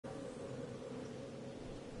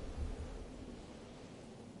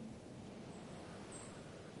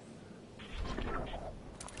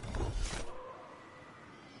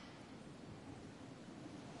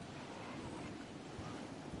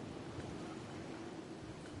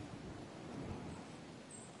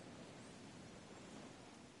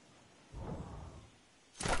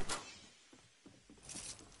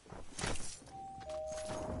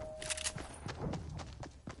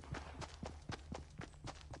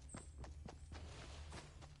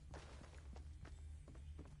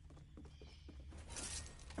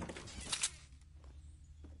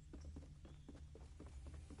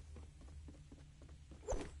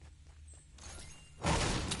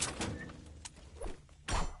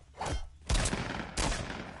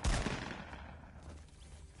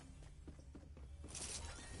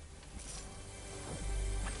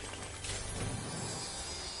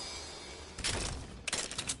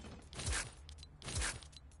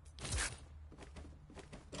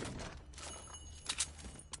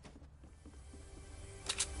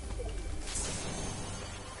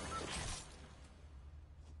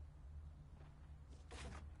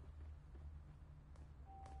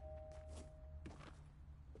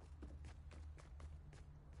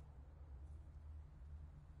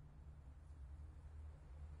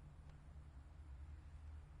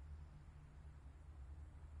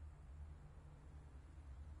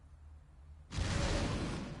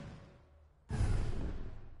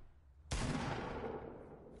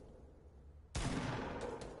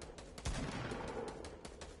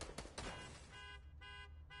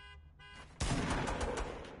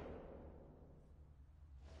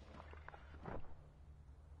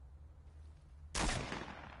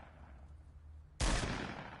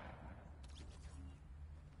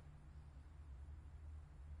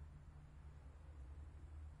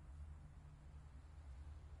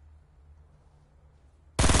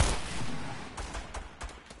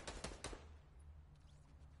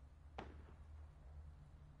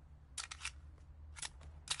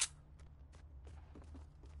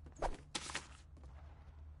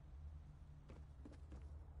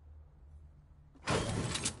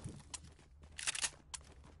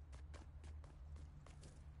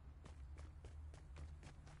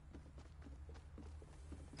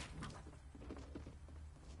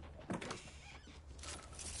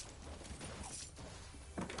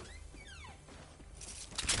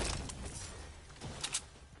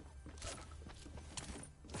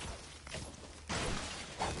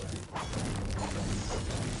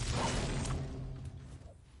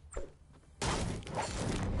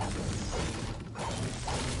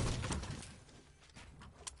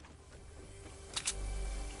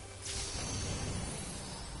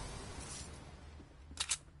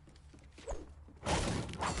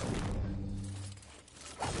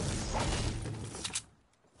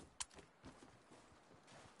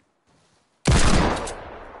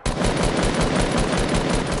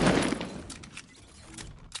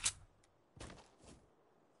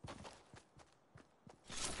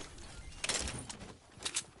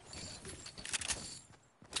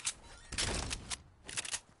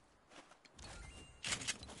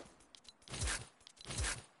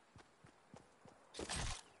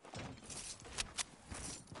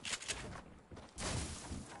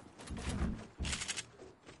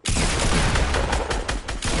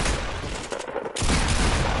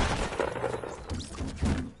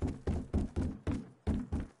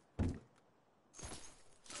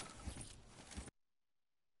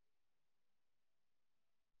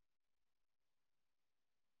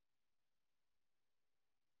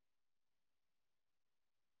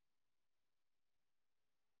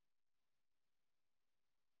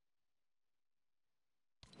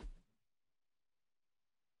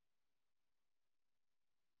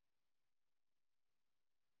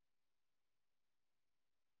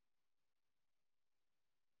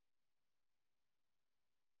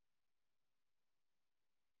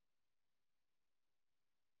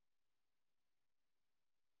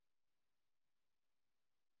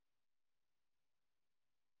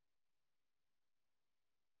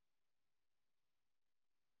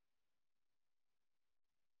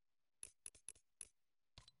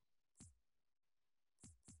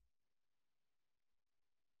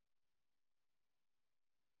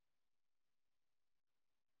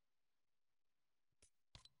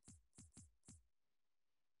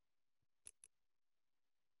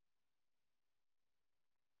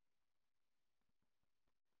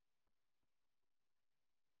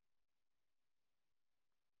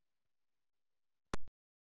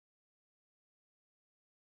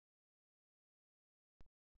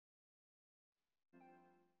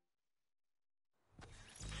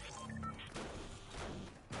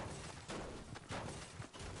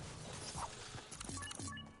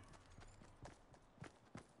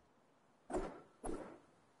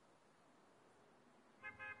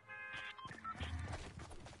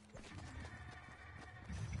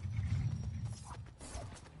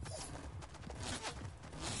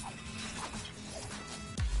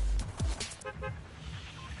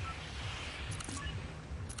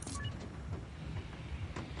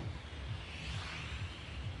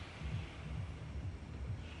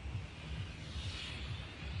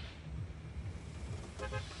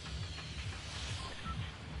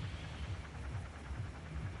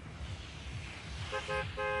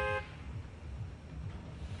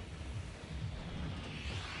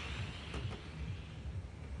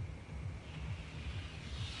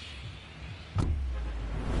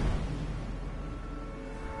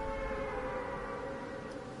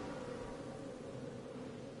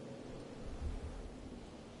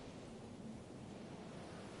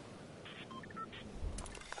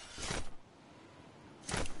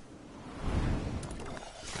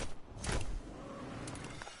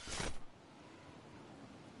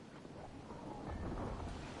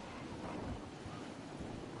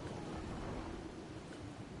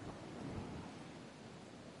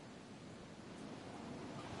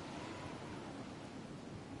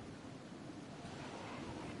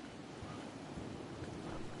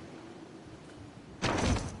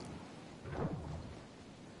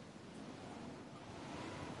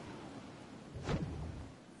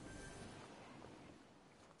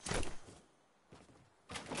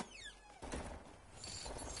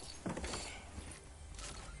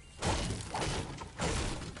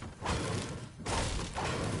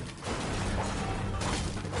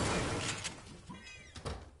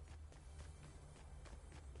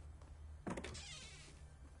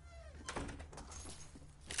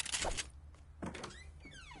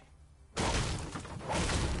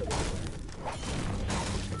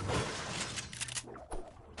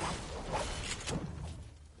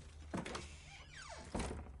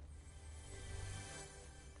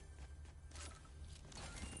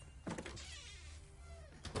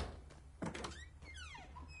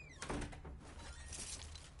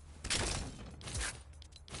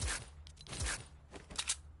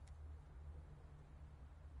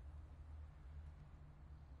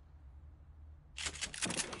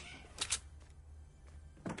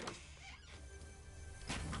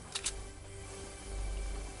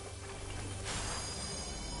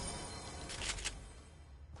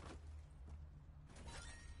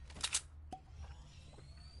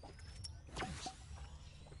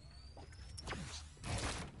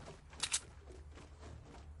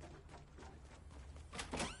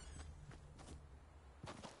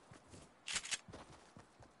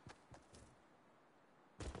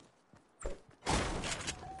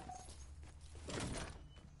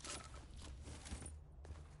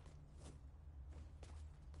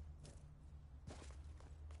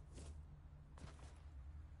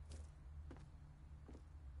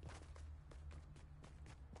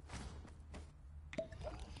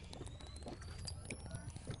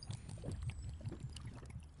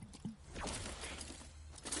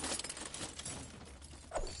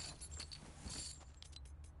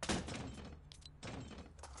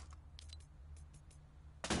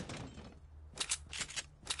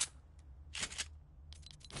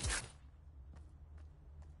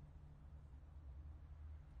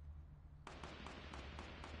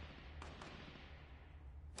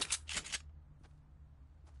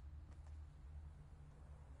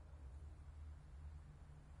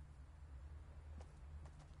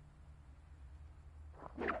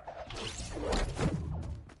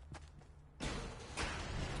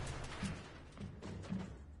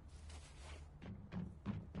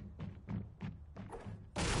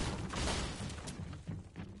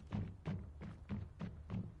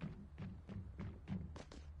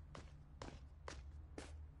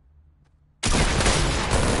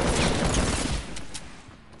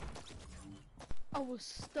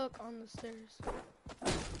was stuck on the stairs.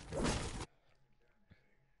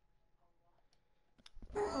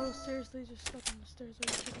 Oh, seriously, just stuck on the stairs. Are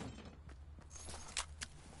you kidding?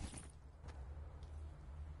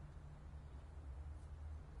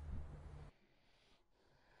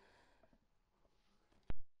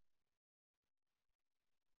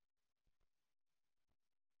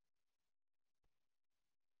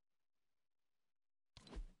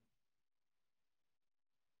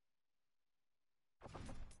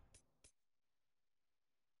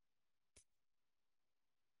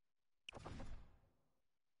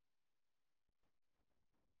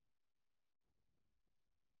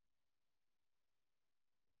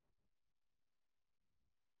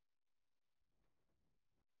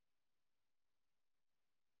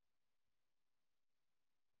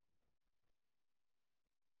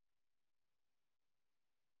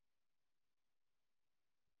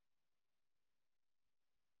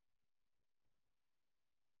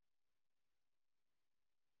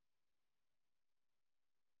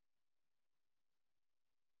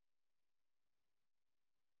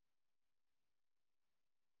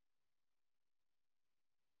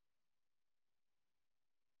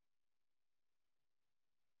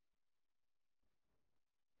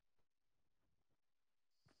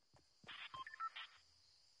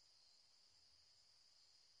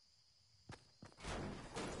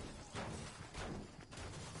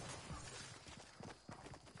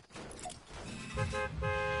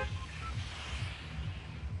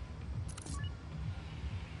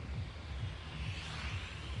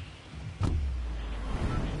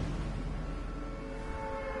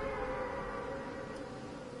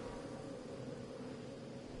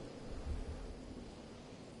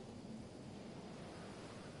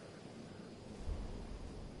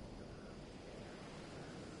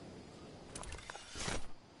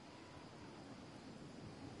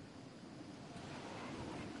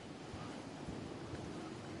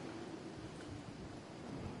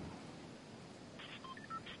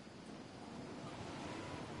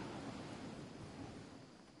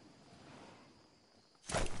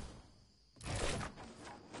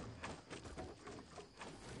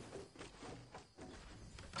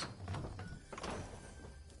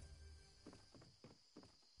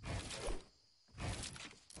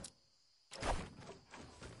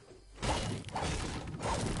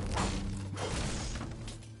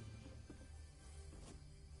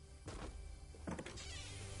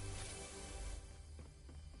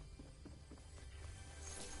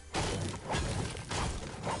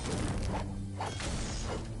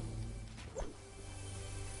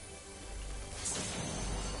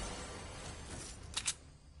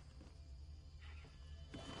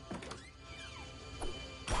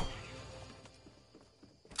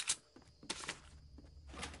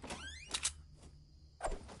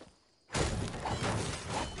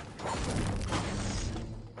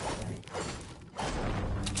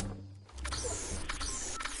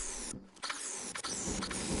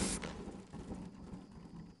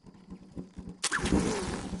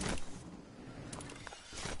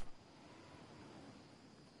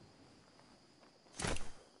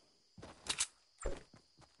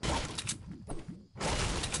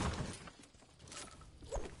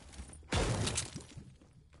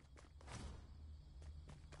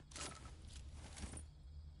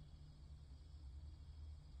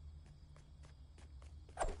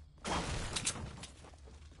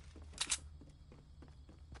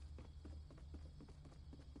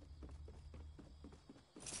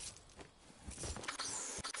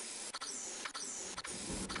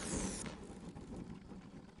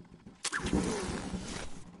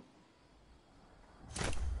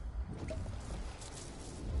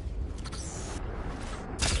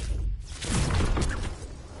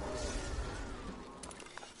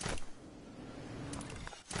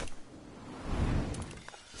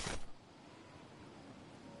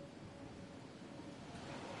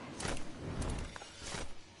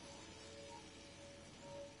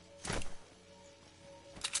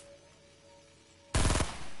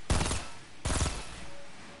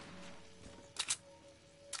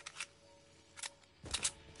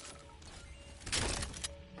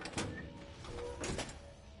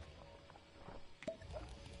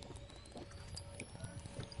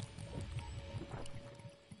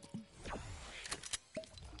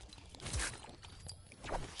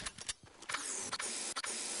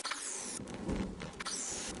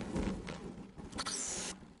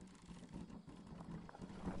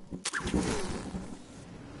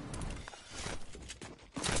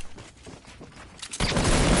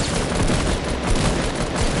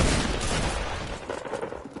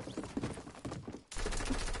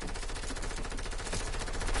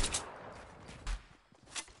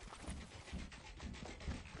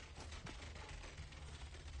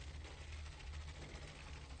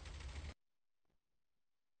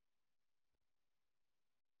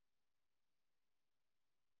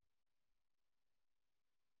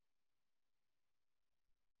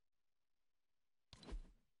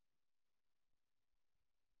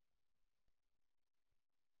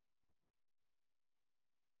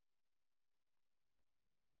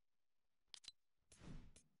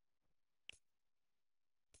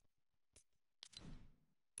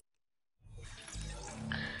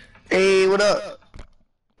 what up?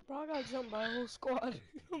 Bro, I got jumped by a whole squad.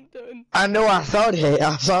 I'm done. I know, I saw that.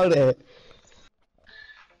 I saw that.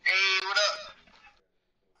 Hey, what up?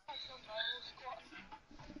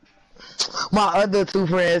 My other two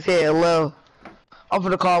friends here left. I'm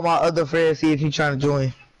gonna call my other friend, see if he's trying to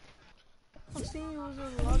join. I'm seeing you was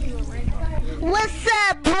in the lobby with Rainbow. What's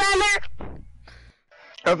up, brother?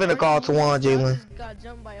 I'm finna call Tawan, Jalen. Just got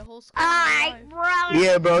jumped by a whole squad. Alright, bro.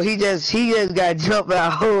 Yeah, bro, he just got jumped by a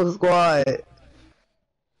whole squad.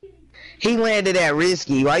 He landed at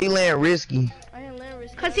Risky. Why you land Risky? I didn't land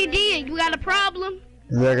Risky. Cause he did. You got a problem?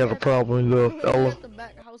 I got a problem, little fella. At the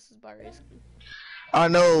back houses by Risky. I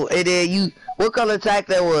know. And then you, what color attack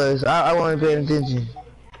that was? I wasn't paying attention.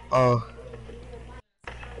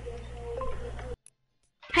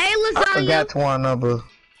 Hey, I Lasagna. got Tawan number.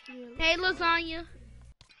 Hey, Lasagna.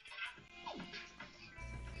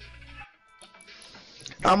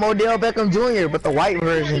 I'm Odell Beckham Jr., but the white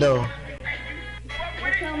version though.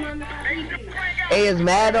 Hey, is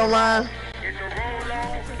Mad online?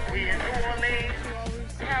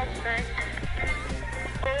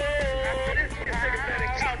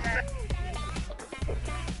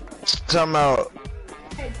 Talking about,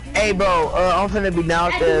 hey bro, I'm finna be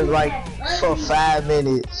downstairs like for 5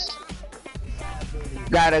 minutes.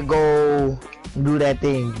 Gotta go do that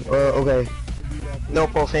thing. Okay. No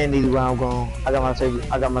profanity while I'm gone. I got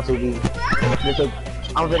my TV.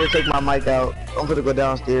 I'm gonna take my mic out. I'm gonna go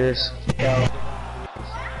downstairs. I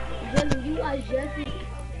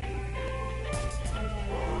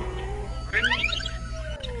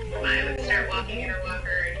would start walking in her walker,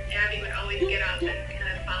 and Abby would always get up and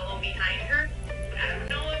kind of follow behind her. I don't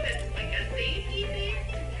know if it's like a safety thing.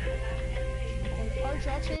 Archie,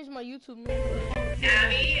 I changed my YouTube name.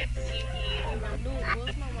 Abby, CP, Well,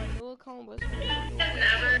 it's not my new account, but it's my new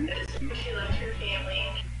has never, she loves her family.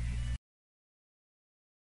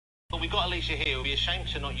 But we got Alicia here. It would be a shame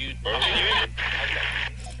to not use. Can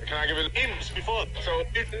I give it hints before? So I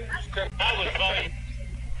was fine.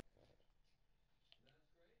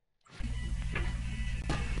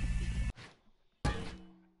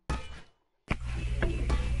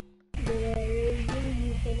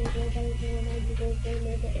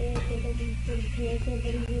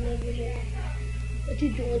 What you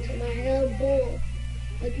doing to my hair, boy?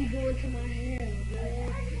 What you doing to my hair, man?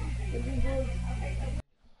 What you doing?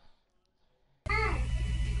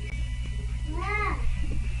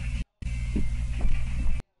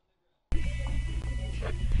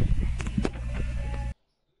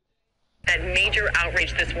 That major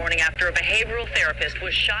outrage this morning after a behavioral therapist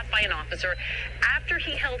was shot by an officer after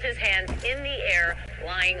he held his hands in the air,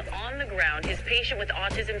 lying on the ground. His patient with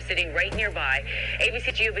autism sitting right nearby.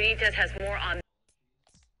 ABC Gio Benitez has more on.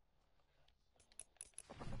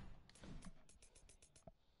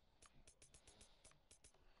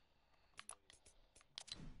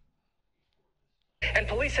 And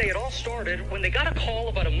police say it all started when they got a call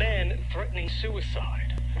about a man threatening suicide.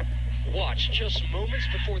 Watch, just moments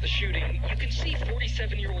before the shooting, you can see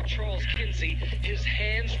 47-year-old Charles Kinsey, his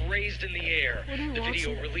hands raised in the air. The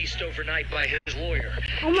video released overnight by his lawyer.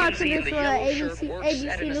 Kinsey in the yellow shirt works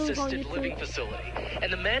at an assisted living facility.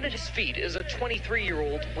 And the man at his feet is a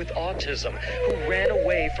 23-year-old with autism who ran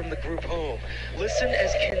away from the group home. Listen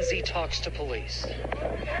as Kinsey talks to police.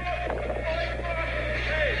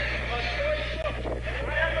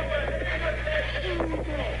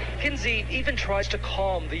 Kinsey even tries to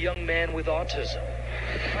calm the young man with autism.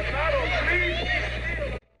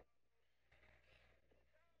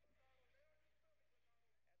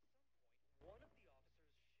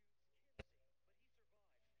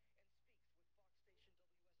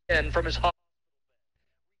 And from his hospital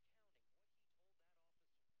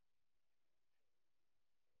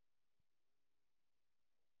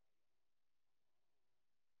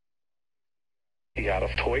He got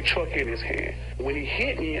a toy truck in his hand. When he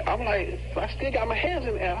hit me, I'm like, I still got my hands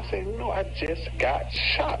in the air. I said, no, I just got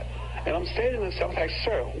shot. And I'm standing there, I was like,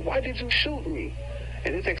 sir, why did you shoot me?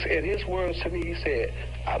 And his words to me, he said,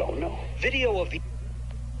 I don't know. video of the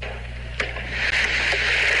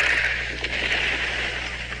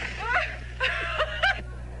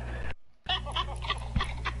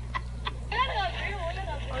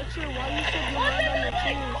Archie, why you so blind on the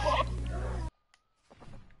tears?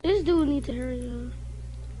 This dude needs to hurry up.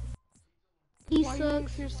 He Why you sucks.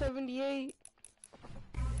 think you're 78?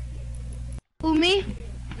 Who, me?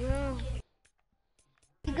 Yeah.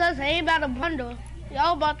 Because I ain't about the bundle.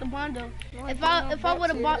 Y'all bought the bundle. No, If I would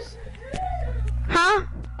have bought, tears. huh?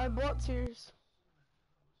 I bought tears.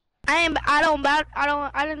 I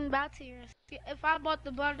didn't buy tiers. If I bought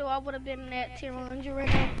the bundle, I would have been at tier 100 right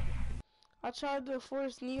now. I tried to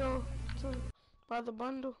force Neo to buy the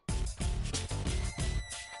bundle.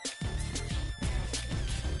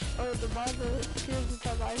 to buy the tiers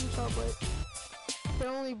inside the item shop, but they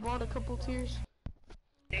only bought a couple tiers.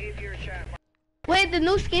 Wait, the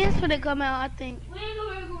new skins for it come out, I think.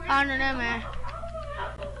 I don't know that, man.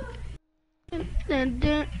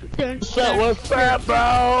 What's up,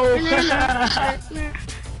 bro?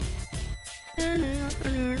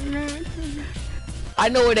 I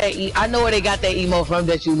know where they got that emo from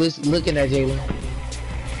that you looking at, Jalen.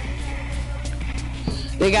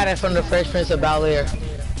 They got it from the Fresh Prince of Bel-Air.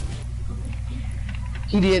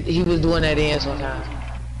 He was doing that dance one time.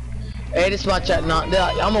 Hey, this is my chat. No, I'm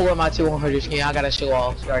gonna wear my 200 skin. I gotta show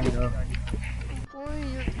off. You already know.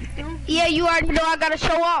 Yeah, you already know I gotta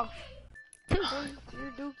show off.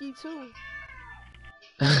 You're Dookie too.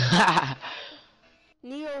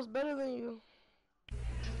 Neo's better than you.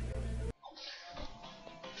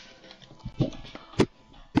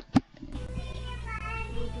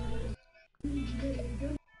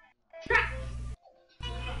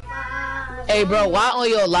 Hey, bro, why on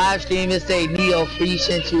your live stream it say Neo Free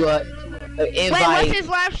sent you a invite? Wait, what's his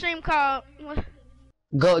live stream called?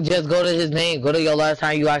 Just go to his name. Go to your last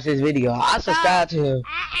time you watched this video. I subscribe to him.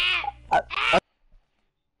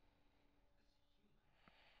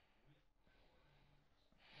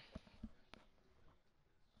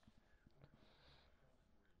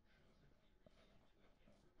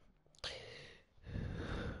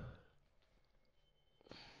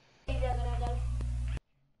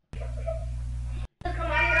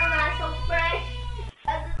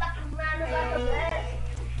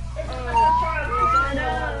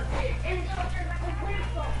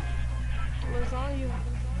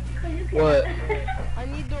 What? I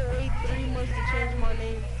need to wait 3 months to change my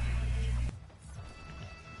name.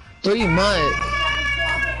 3 months?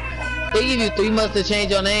 They give you 3 months to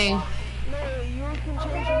change your name? No, you can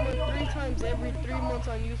change your name 3 times every 3 months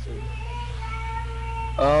on YouTube.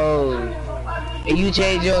 Oh. And you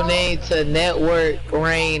change your name to Network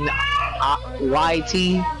Rain YT?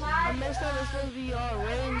 I messed up. It's supposed to be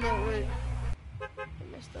Rain Network. I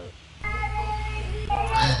messed up.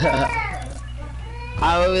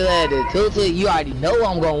 I really let it. Tutu, you already know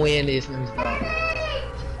I'm gonna win this and stuff.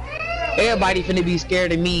 Everybody finna be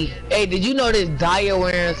scared of me. Hey, did you notice Dyer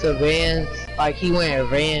wearing some Vans? Like he wearing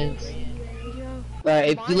Vans? Yeah.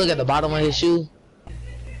 Like if you look at the bottom of his shoe.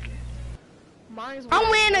 I'm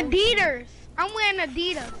wearing Adidas. I'm wearing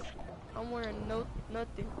Adidas. I'm wearing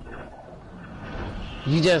nothing.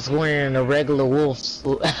 You just wearing a regular wolf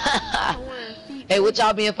suit. Hey, what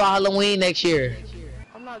y'all being for Halloween next year?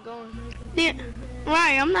 I'm not going. Yeah.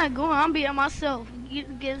 Right, I'm not going. I'm being myself.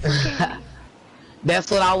 Get some candy.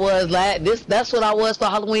 That's what I was that's what I was for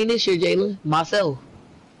Halloween this year, Jalen. Myself.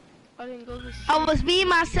 I didn't go this I was being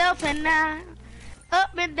myself and now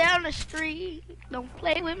up and down the street. Don't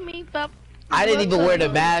play with me, but I didn't even wear the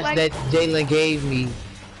mask that Jalen gave me.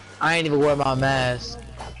 I ain't even wear my mask.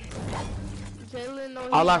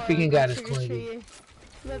 All I freaking got is clean.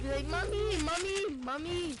 You'll be like,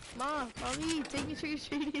 mommy, take me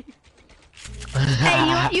trick-or-treating.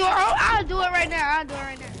 Hey, I'll do it right now. You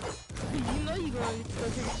know you're going to go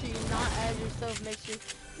trick-or-treating, not as yourself next year.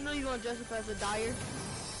 You know you're going to dress up as a Dyer.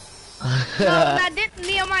 No, not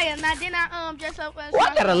Nehemiah. Not then I dress up as. Oh,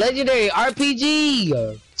 I got a legendary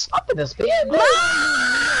RPG. Stop in the spin, bro.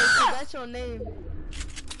 That's your name.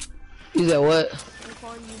 You said what? I'm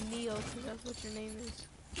calling you Neo because that's what your name is.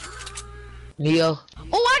 Neo.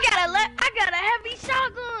 Oh, I got a heavy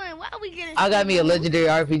shotgun. Why are we getting? I got me a legendary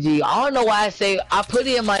RPG. I don't know why I put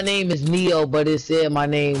in my name as Neo, but it said my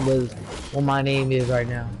name was what my name is right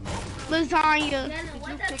now. Lasagna. Did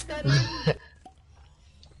you pick that name?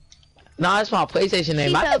 Nah, it's my PlayStation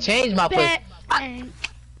name. I can change my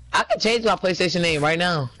I can change my PlayStation name right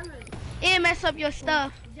now. It mess up your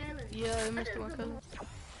stuff. Yeah, it messed up my cousin.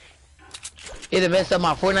 It'll mess up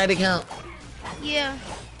my Fortnite account. Yeah.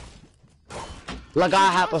 Like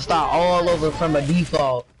I have to start all over from a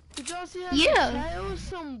default. Did y'all see that? Yeah. It was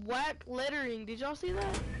some whack lettering. Did y'all see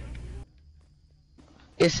that?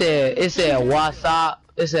 It said what's up.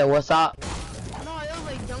 It said what's up. No, it was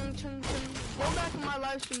like Young Chung Chung. Go back in my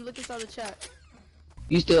live stream, look inside the chat.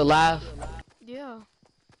 You still live? Yeah.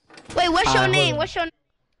 Wait, what's your name? What's your name?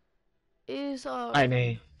 Is my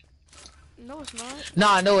name. No, it's not.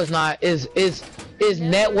 Nah, no, it's not. It's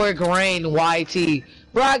Network Rain YT.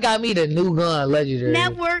 Bro, I got me the new gun, legendary.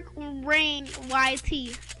 Network Rain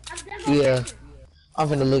YT. Yeah, I'm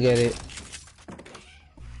finna look at it.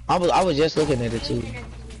 I was just looking at it too.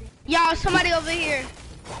 Y'all, somebody over here.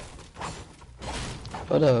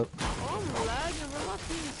 Hold up. Oh, I'm lagging, bro. My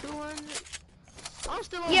team is 200. I'm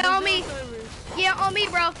still on on me. servers. Yeah, on me,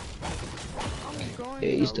 bro. I'm going Yeah,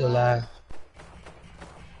 you still alive.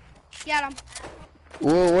 Got him.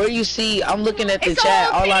 Well, where you see? I'm looking at the It's chat.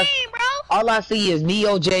 a whole team, bro. All I see is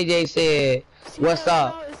Neo JJ said, See "What's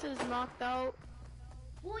that up?" It says knocked out.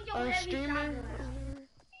 Streamer.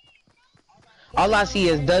 All I see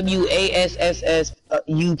is WASSS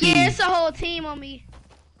UP. Yeah, it's a whole team on me.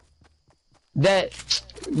 That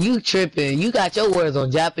you tripping? You got your words on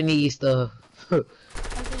Japanese stuff. I think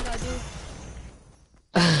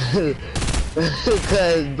I do.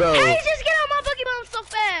 Cause bro. How you just get on my boogie bomb so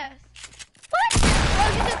fast? What?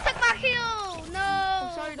 Oh, you just took my kill. No.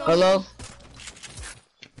 I'm sorry, dog. Hello.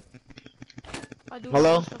 I do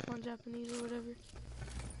Hello? stuff on Japanese or whatever.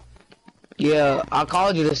 Yeah, I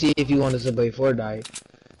called you to see if you wanted to play Fortnite.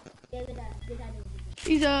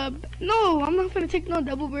 He's no, I'm not gonna take no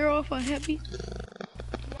double barrel off a heavy.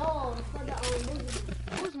 No, for the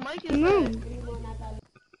Whose mic is No. that?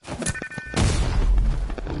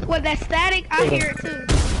 What, that static? I hear it too.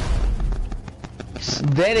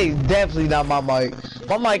 That is definitely not my mic.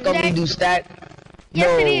 My mic only do stat. Yes,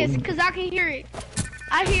 No. it is, cause I can hear it.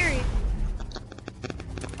 I hear it.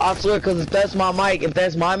 I swear, cause if that's my mic, if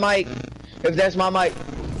that's my mic,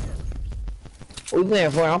 we playing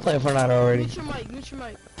Fortnite. I'm playing Fortnite already. Mute your mic. Mute your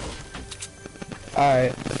mic. All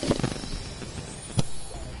right.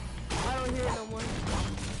 I don't hear it no more.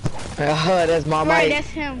 That's my Right, mic. that's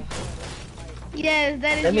him. Yes,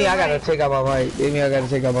 that is That mean your I gotta mic. take out my mic. That mean I gotta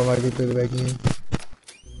take out my mic and put it back in.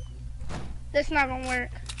 That's not gonna work.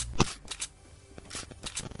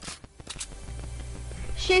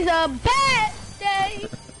 She's a bad day.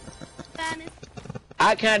 Badness.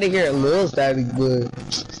 I kinda hear a little static, but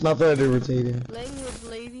it's not that irritating. Language,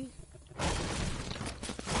 lady.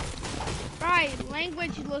 Right,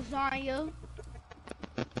 language lasagna.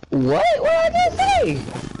 What? What did I just say?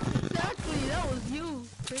 Exactly, that was you,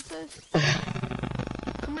 princess.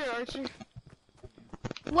 Come here, Archie.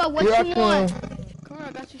 What Here I you come. want? Come here,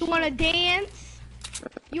 I got you. You wanna dance?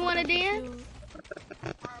 You wanna dance?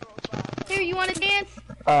 Here, you wanna dance?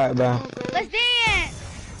 Alright, bro. Let's dance!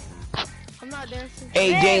 I'm not dancing.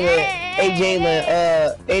 Hey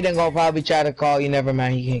Jalen, Aiden gonna probably try to call you. Never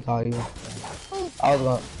mind, he can't call you. I was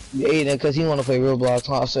gonna Aiden, cause he wanna play Roblox.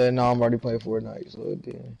 I said no, I'm already playing Fortnite, so it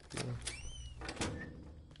didn't.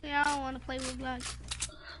 Yeah, I don't wanna play with Blood.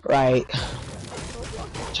 Right.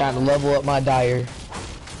 Trying to level up my Dyer.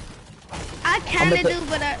 I kinda I'ma do,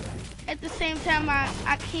 but at the same time, I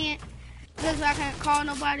can't, because I can't call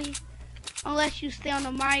nobody unless you stay on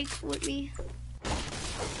the mic with me.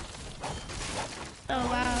 So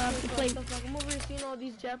I have to play. I'm over here seeing all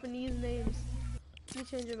these Japanese names. Let me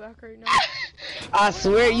change it back right now. I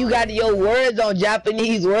swear you got your words on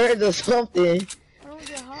Japanese words or something. I don't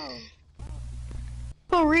get how.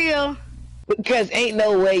 For real. Because ain't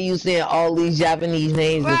no way you saying all these Japanese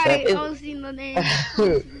names Right, I and don't see no name.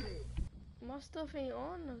 stuff. My stuff ain't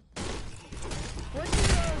on nothing. What's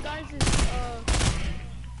your guys'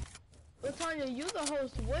 Latanya, you the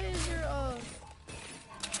host. What is your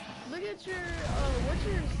look at your what's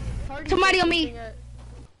your party? Somebody on me. thing at?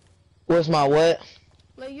 What's my what?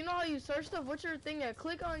 Like, you know how you search stuff? What's your thing at?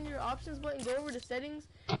 Click on your options button, go over to settings,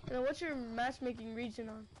 and then what's your matchmaking region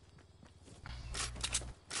on?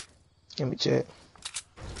 Let me check.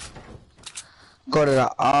 Go to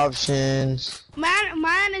the options.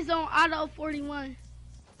 Mine is on auto 41.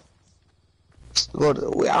 Go to.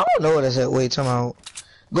 Wait, I don't know what I said. Wait, come out.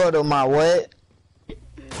 Go to my what?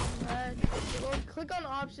 Click on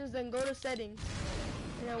options, then go to settings.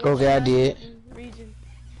 And then what's Okay, your I did. matchmaking region?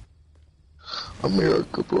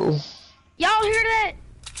 America, bro. Y'all hear that?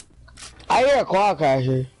 I hear a quad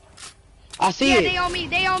crasher. I see Yeah, it. they on me.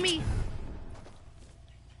 They on me.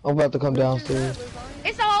 I'm about to come downstairs.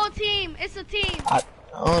 It's a whole team. It's a team. I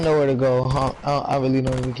don't know where to go. I really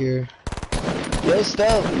don't even care. Your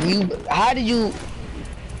stuff. How did you?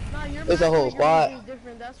 Nah, your It's a whole matchmaking squad. region is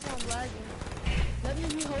different. That's why I'm lagging. Let me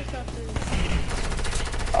be host after this.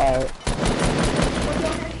 Alright.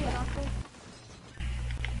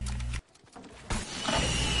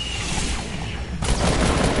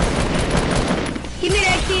 Give me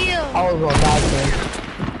that kill. I was gonna knock him.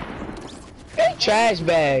 They trash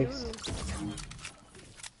bags.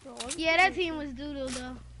 Yeah, that team was doodle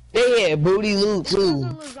though. They had booty loot Because too.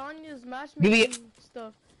 of Lasagna's matchmaking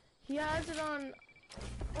stuff. He has it on.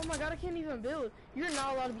 Oh my god, I can't even build. You're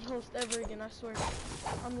not allowed to be host ever again, I swear.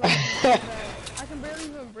 I'm lagging so bad. I can barely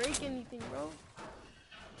even break anything, bro.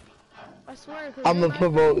 I swear, cause I'ma your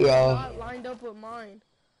promote matchmaking is y'all. not lined up with mine.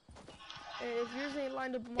 And if yours ain't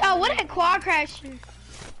lined up with mine. Yo, what that quad crasher?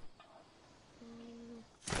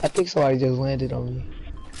 I think somebody just landed on me.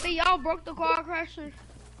 Hey, y'all broke the quad crasher.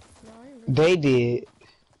 No, I ain't They did.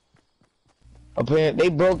 Apparently,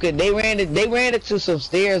 they broke it. They ran it to some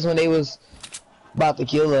stairs when they was About to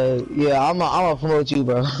kill her. Yeah, I'm gonna promote you,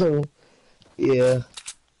 bro. Yeah.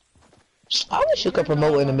 I wish you could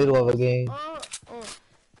promote in the middle of a game.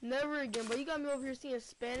 Never again. But you got me over here seeing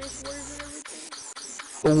Spanish words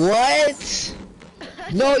and everything.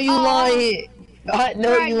 What? No, you lying. I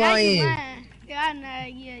know Right, you now lying. Yeah, I know.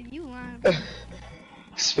 Yeah, you lying.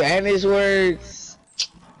 Spanish words.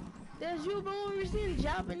 That's you, bro. Over here seeing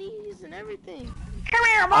Japanese and everything. Come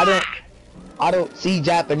here, boy. I don't see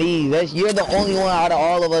Japanese. You're the only one out of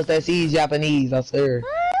all of us that sees Japanese, I swear.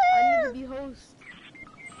 I need to be host.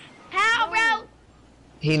 How, bro?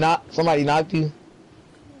 Somebody knocked you?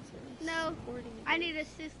 No. I need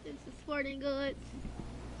assistance in sporting goods.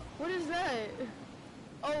 What is that?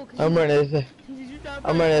 Oh, I'm running did you drop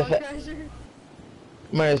I'm running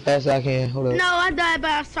as fast as I can. Hold up. No, I died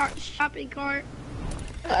by a shopping cart.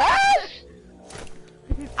 Ah!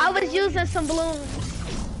 I was using some balloons.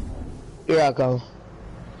 Here I come.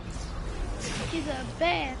 She's a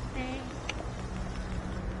bad thing.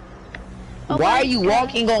 Why are you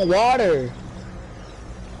walking on water?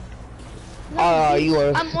 Oh, you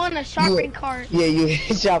are. I'm on a shopping cart. Yeah, you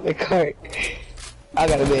shopping cart. I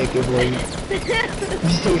gotta make it for you.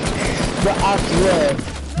 But I swear,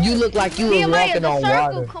 you look like you was walking on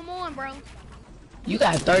water. Come on, bro. You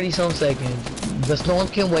got 30-some seconds. The storm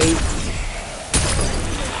can wait.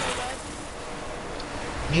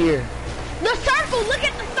 Here. The circle! Look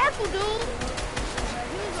at the circle, dude!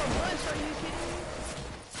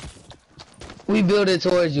 We built it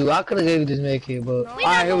towards you. I could've gave you this med kit, but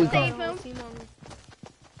alright, here we go.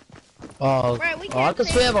 Oh, I could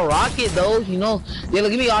spam a rocket though, you know. Yeah,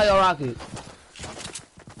 look, give me all your rockets.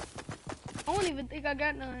 I don't even think I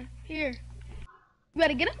got none. Here. You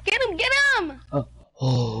better get him, get him, get him!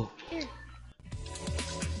 Oh. Here.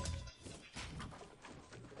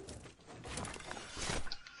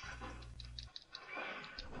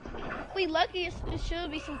 We lucky it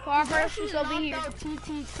should be some car versions over here.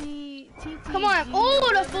 Come on.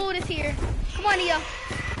 Oh, the food is here. Come on, Neo.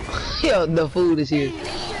 Yo, the food is here.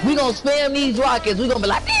 We gonna spam these rockets. We gonna be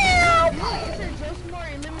like, damn!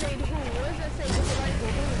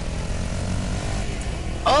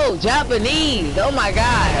 Oh, Japanese. Oh my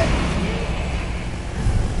god.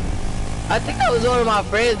 I think that was one of my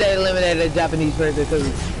friends that eliminated a Japanese person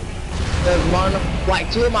because one,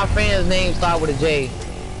 like 2 of my friends' names start with a J.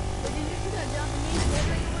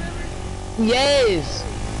 Yes.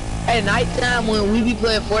 At nighttime when we be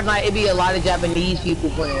playing Fortnite, it be a lot of Japanese people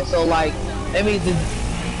playing. So like, that means in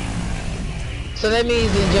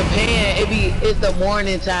Japan, it's the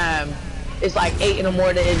morning time. It's like 8 in the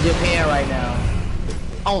morning in Japan right now.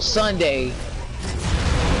 On Sunday.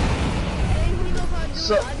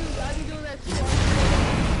 So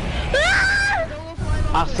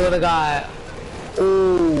I swear to God.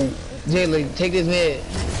 Ooh, Jalen, take this mid.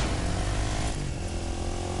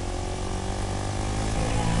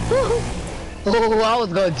 Oh, I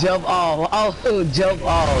was gonna jump off. I was gonna jump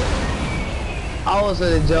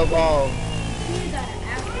off.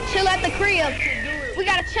 Chill at the crib. We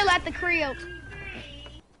gotta chill at the crib.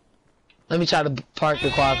 Let me try to park the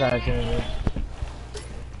car crash in here.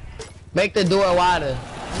 Make the door wider.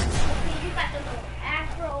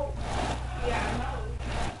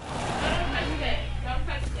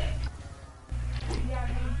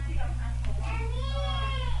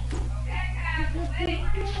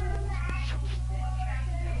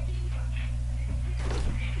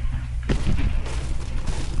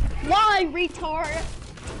 Why, retard?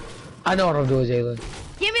 I know what I'm doing, Jalen.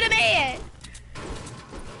 Give me the bed.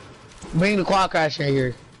 Bring the quad crash in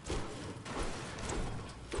here.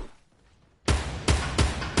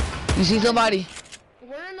 You see somebody?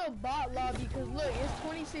 We're in a bot lobby because look, it's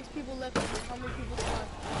 26 people left. How many people left?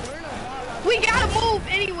 We're in a bot lobby. We gotta move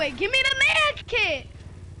anyway. Give me the med kit.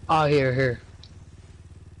 Oh, here.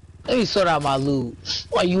 Let me sort out my loot.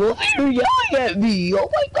 Why you over here yelling at me? Oh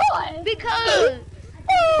my god. Because.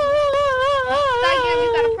 You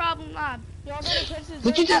got a problem, Lob. Y'all gotta catch this.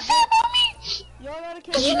 What you just said about me? Y'all gotta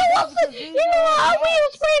catch Cause you know what? I will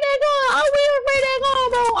spray that gun. I will spray that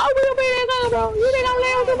gun, bro. You think I'm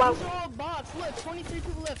laying with These are all bots. Look, 23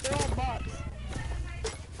 people left. They're all bots.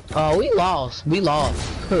 Oh, we lost. We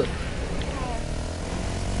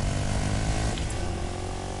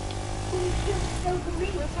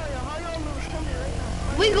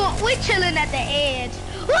chilling at the edge.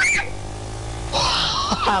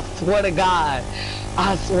 I swear to God,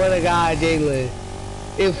 Jalen,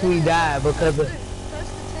 if we die because of...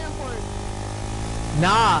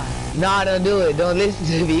 Nah, don't do it. Don't listen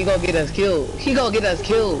to me. He gonna get us killed.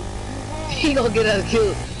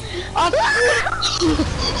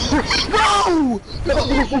 No!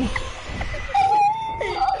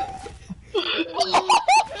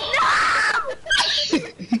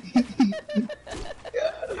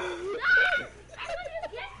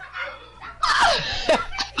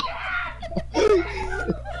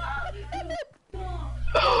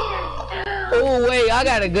 I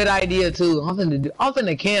got a good idea too. I'm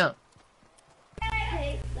finna camp.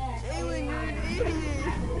 Jalen, you're an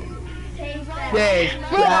idiot. Yeah.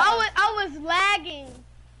 Bro, I was lagging.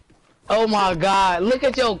 Oh my God! Look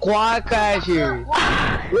at your quad crasher.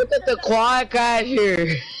 Look at the quad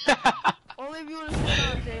crasher. Only if you want to sit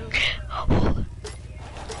down, Jalen.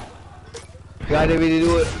 Y'all didn't really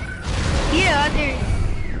do it. Yeah, I did.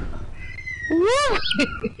 Woo!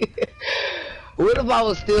 What if I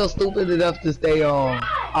was still stupid enough to stay on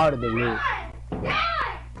out of the loop?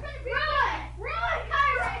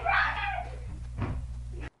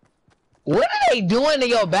 What are they doing in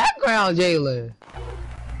your background, Jalen?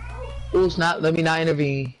 Ooh, snap, let me not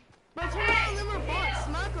intervene. But turn around, them are bots.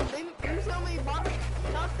 Smack them. You see how many bots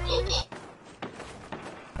shot things?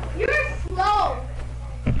 You're slow.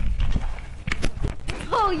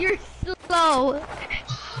 Oh, you're slow.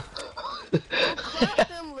 Clap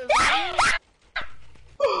them, Liv.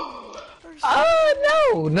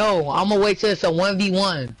 Oh, no, I'm gonna wait till it's a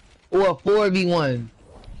 1v1 or a 4v1.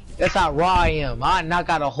 That's how raw I am. I knock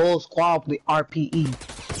out a whole squad with RPE.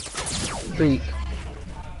 Freak.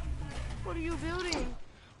 What are you building?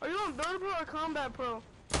 Are you on Builder Pro or Combat Pro?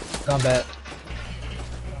 Combat.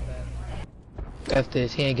 F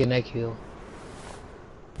this, he ain't getting that kill.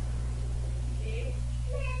 If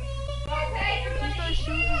you start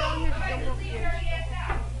shooting down here, just jump off the edge.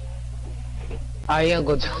 I am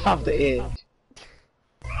gonna jump off the edge.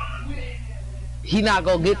 He not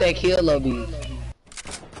gonna get that kill, Lobby.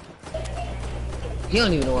 He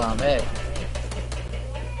don't even know where I'm at.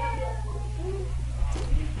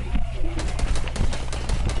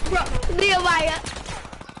 Bro, Nehemiah.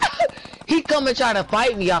 He come and try to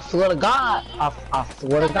fight me, I swear to God. I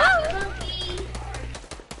swear to God.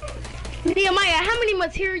 Nehemiah, how many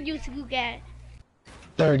materials you got?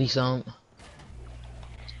 30 something.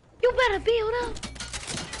 You better build up.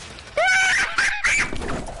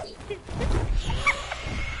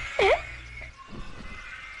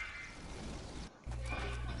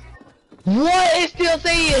 What? It still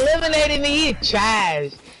say he eliminated me?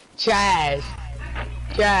 Trash. Trash.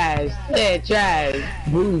 Trash. Yeah, trash.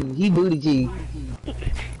 Booty. He booty cheek.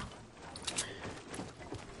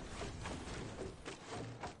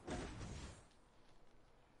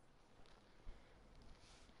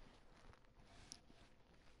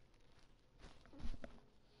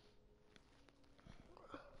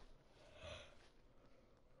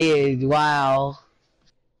 Yeah, wow.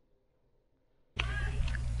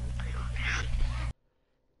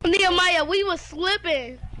 Nehemiah, we was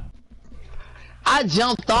slipping. I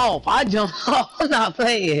jumped off. I was not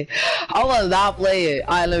playing. I was not playing.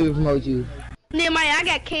 Alright, let me promote you. Nehemiah, I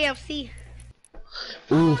got KFC.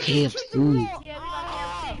 Ooh, KFC. Yeah, we got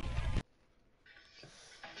KFC.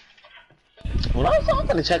 Well, I'm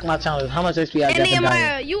gonna check my channel. How much XP I And got?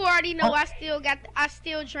 Nehemiah, you already know I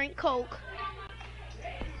still drink Coke.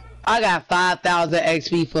 I got 5,000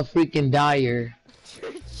 XP for freaking Dyer.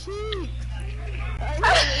 You're cheap. I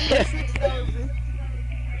got 6,000.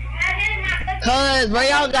 Cause bro,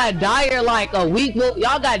 y'all got Dyer like a week.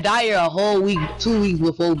 Y'all got Dyer a whole week, 2 weeks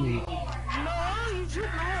before me. No, you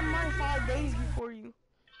tripped. I had mine 5 days before you.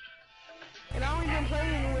 And I only been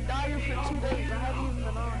playing with Dyer for 2 days. I haven't even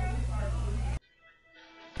been on.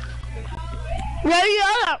 Ready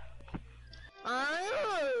up. I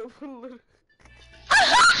know.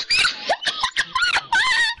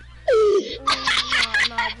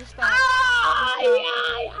 Nah, just stop.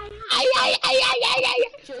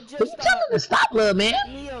 Just Tell him to stop, little man.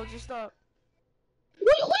 Neo, just stop. Who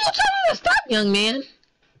you telling to stop, young man?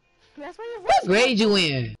 That's why your What voice. grade you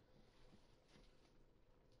in?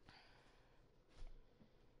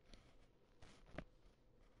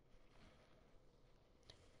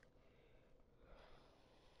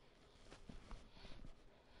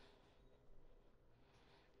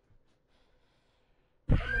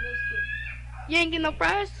 You ain't get no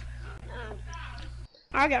fries?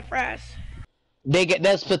 I got fries.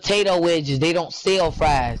 That's potato wedges. They don't sell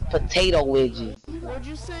fries. Potato wedges. What'd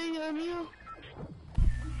you say, Neo?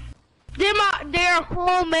 They're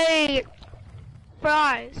homemade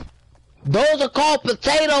fries. Those are called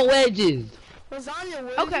potato wedges. Lasagna,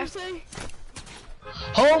 what Okay. did you say?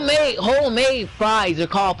 Homemade fries are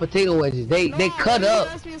called potato wedges. They cut you up.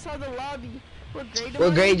 asked me inside the lobby. What grade?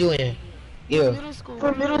 What grade you in? Yeah. Middle school.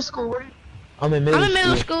 For middle school. I'm in middle I'm in school.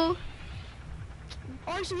 middle school.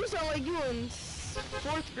 Oh, actually, you sound like you in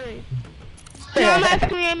 4th grade. No, I'm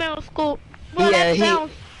actually in middle school. Well, Yeah,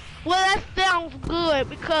 that sounds good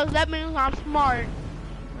because that means I'm smart.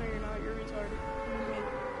 No, you're not. You're retarded.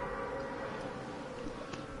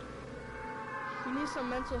 You need some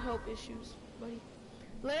mental health issues, buddy.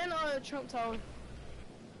 Land on a Trump Tower.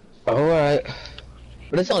 Alright.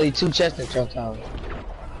 But it's only 2 chests in Trump Tower.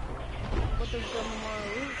 But there's some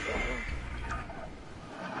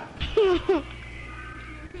more.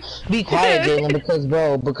 Be quiet, Jalen,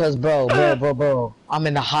 because bro, I'm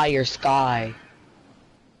in the higher sky.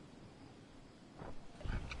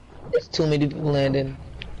 There's too many people landing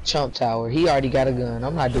Trump Tower. He already got a gun.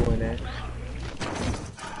 I'm not doing that.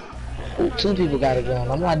 Ooh, 2 people got a gun.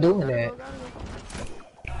 I'm not doing that.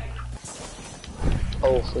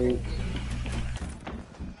 Oh, freak.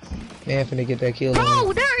 Man, finna get that kill.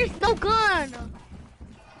 Bro, there is no gun.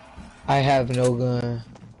 I have no gun.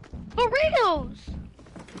 For reals.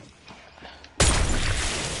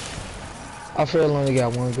 I feel I only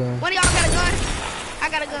got 1 gun. One of y'all got a gun? I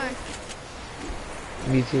got a gun.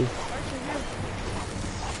 Me too.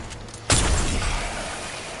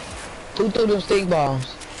 Who threw them stink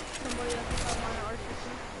bombs?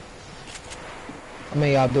 I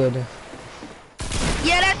mean, y'all building.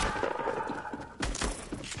 Yeah, that's...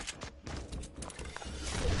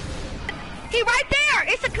 He right there!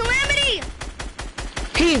 It's a calamity!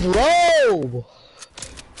 He's low!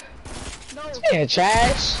 No. Man,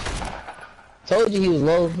 trash. Told you he was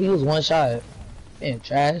low. He was 1 shot. Man,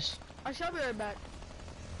 trash. I shall be right back.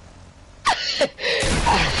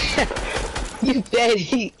 You said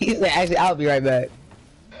he said actually I'll be right back.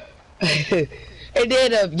 And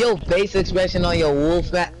then your face expression on your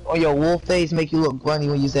wolf face make you look funny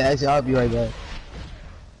when you say actually I'll be right back.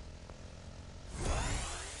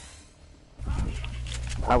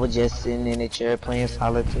 I was just sitting in a chair playing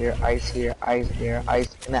solitaire, ice here, ice there,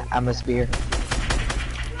 ice in the atmosphere.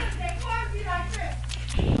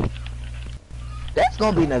 That's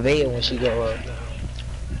gonna be Nevaeh when she go up.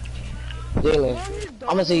 Jalen, I'm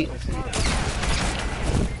gonna see.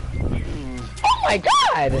 Oh my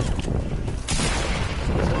god!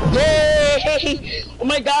 Yay! Oh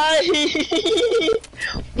my god!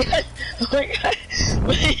 Oh my god!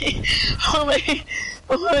 Oh my!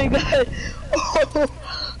 Oh my god!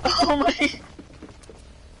 Oh my!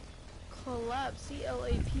 Collapse.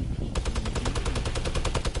 C-L-A-P-P.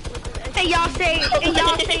 And y'all say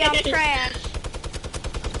I'm trash.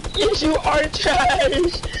 Yes, you are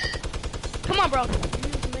trash. Come on, bro.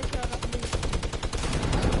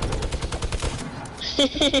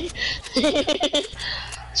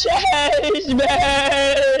 Trash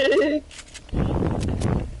bag.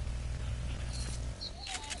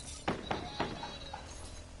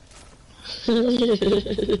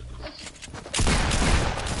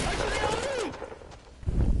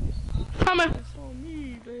 Come on.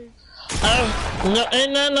 No,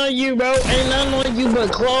 ain't nothing on you, bro. Ain't nothing on you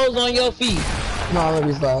but clothes on your feet. No, let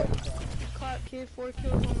me stop. Clap, kid. 4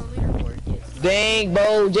 kills on the leaderboard. Yes. Dang,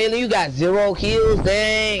 bro. Jalen, you got 0 kills.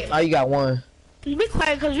 Dang. Oh, you got 1. Be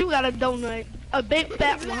quiet, cause you got a donut. A big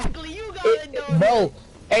fat one. Exactly, you got a donut. Bro,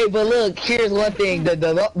 hey, but look, here's one thing. The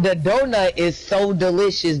donut is so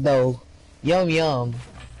delicious, though. Yum, yum.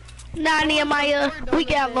 Nah, Nehemiah, we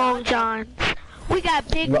got long johns. We got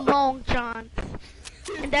big long johns.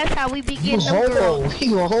 And that's how we be You getting them girls. homo.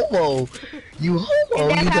 You homo. You homo.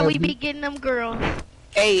 And that's You how we done- be getting them girls.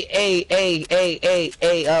 Hey,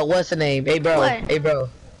 what's the name? Hey, bro. What? Hey, bro.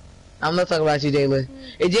 I'm not talking about you, Jalen.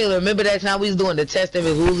 Hey, Jalen, remember that time we was doing the test in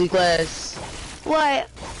his Uzi class? What?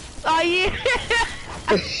 Oh, yeah.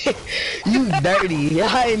 You dirty.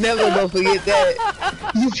 I ain't never gonna forget that.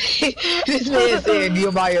 This man said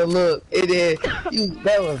Nehemiah look. And then,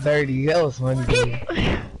 that was dirty. That was funny.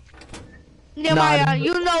 Nehemiah, Nah,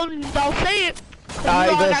 you know, don't say it. I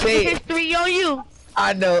ain't gonna got say the it. history on you.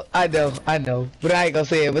 I know. But I ain't gonna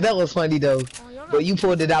say it. But that was funny though. But you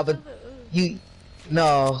pulled it out. But you,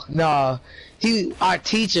 no. Our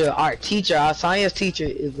science teacher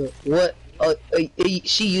is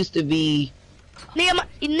she used to be.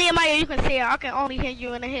 Nehemiah, you can say it. I can only hear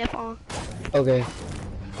you in the headphone. Okay.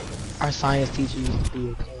 Our science teacher used to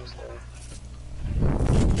be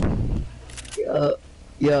a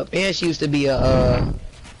Yup. And she used to be Well,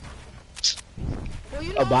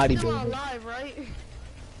 you know a I'm still bodybuilder. alive, right?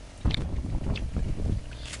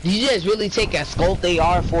 Did you just really take a scope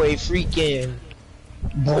AR for a freaking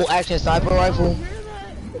bolt action sniper rifle? I hear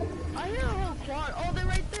that. I hear a whole quad. Oh, they're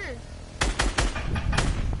right there.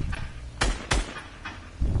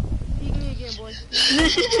 Peek me again, boy.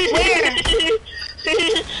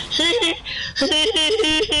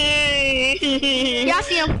 Y'all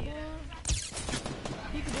see him?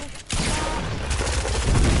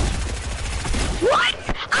 What?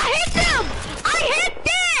 I hit them! I hit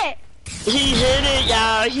that! He hit it,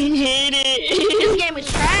 y'all. He hit it. This game is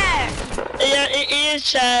trash. Yeah, it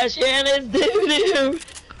is trash, and it's doo-doo.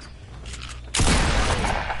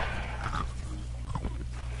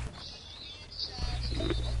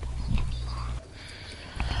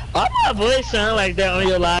 my voice sound like that on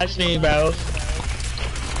your live stream, bro?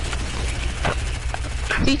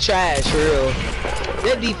 He trash, for real.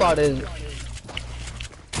 That default is...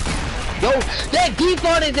 Yo, that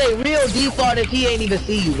default is a real default if he ain't even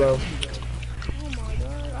see you, bro. Oh my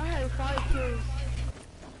god, I had 5 kills.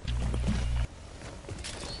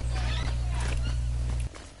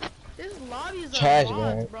 This lobby is Trash, a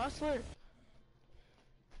man. lot, bro, I swear.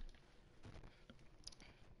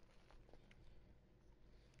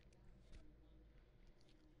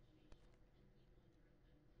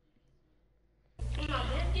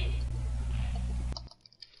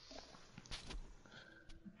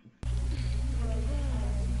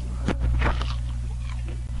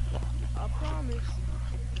 I promise.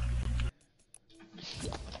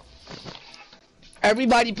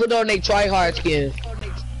 Everybody put on their try-hard skin. I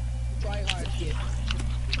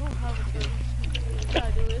don't have a kill.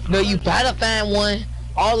 Gotta do this. No, you gotta find one.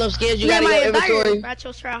 All them skins you Yeah, got in my your inventory.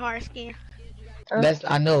 Retro try hard skin. That's,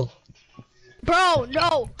 I know. Bro,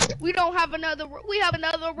 no, we don't have another. We have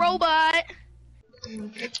another robot.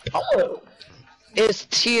 Oh. It's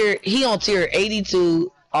tier, he on tier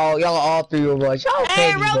 82. Oh, y'all all 3 robots. Y'all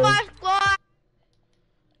Hey, petty, bro. robot squad.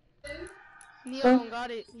 Neo don't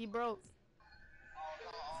got it. He broke.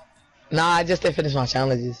 Nah, I just didn't finish my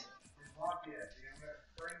challenges.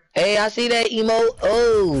 Hey, I see that emote.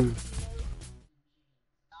 Oh.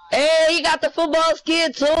 Hey, he got the football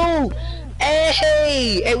skin too.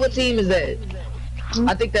 Hey, hey, what team is that?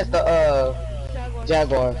 I think that's the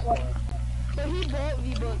Jaguars. But he bought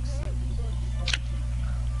V-Bucks.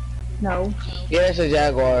 No. Yeah, it's the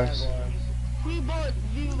Jaguars. He bought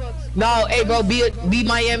V-Bucks. No, hey, bro, be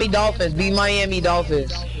Miami Dolphins. Be Miami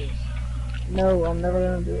Dolphins. No, I'm never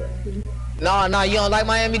gonna do it. Nah, you don't like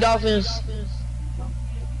Miami Dolphins?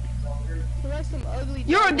 He likes some ugly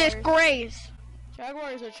You're a Jaguars. disgrace.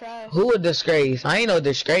 Jaguars are trash. Who a disgrace? I ain't no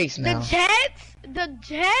disgrace The now. Jets,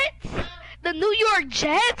 the New York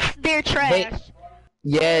Jets, they're trash.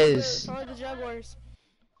 Yes. Sorry, the Jaguars.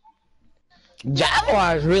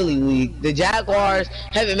 Jaguars really weak. The Jaguars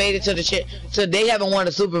haven't made it to the so they haven't won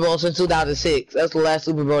a Super Bowl since 2006. That's the last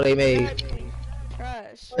Super Bowl they made. Exactly.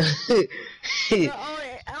 Trash. on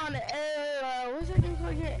what's that game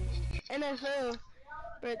called again? NFL.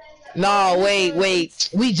 But No, wait.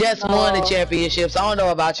 We just won the championships. I don't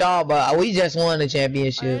know about y'all, but we just won the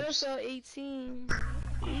championships. NFL 18.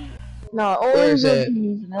 No, Where only is the it?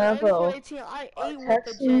 teams in the NFL NFL. 18, I ate with the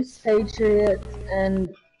Texans, Jets. Patriots,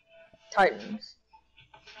 and Titans.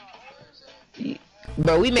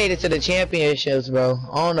 Bro, we made it to the championships, bro.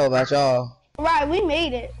 I don't know about y'all. Right, we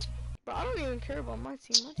made it. Bro, I don't even care about my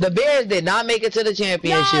team. The Bears did not make it to the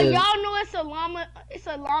championships. Y'all know it's a llama. It's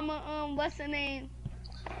a llama. What's the name?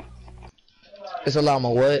 It's a llama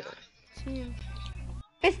what? Team.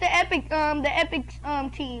 It's the epic. The epic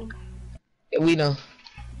team. We know.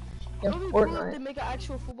 Yeah, It would be cool if they Fortnite. make an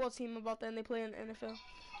actual football team about that and they play in the NFL.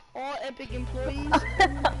 All Epic employees,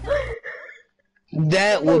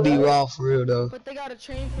 That would be raw for real though. but they gotta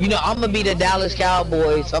train for You know, that. I'm gonna be the Dallas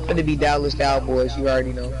Cowboys. I'm gonna be Dallas Cowboys. You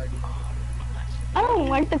already know. I don't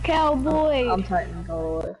like the Cowboys. I'm Titans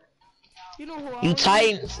all the way. You know who I You want?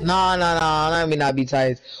 Titans? Nah. Let me not be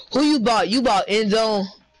Titans. Who you bought? You bought End Zone?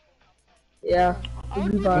 Yeah. I would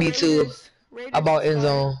You do buy- Me too. Raiders I bought End is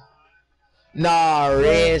Zone. Nah,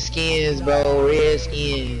 Redskins, bro.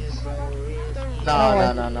 Redskins. I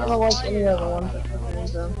No. don't like any other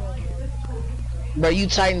ones. So. Bro, you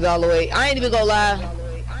Titans all the way. I ain't even gonna lie.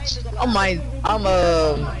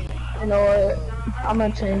 You know what? I'm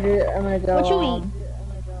gonna change it. I'm gonna go. What you eat?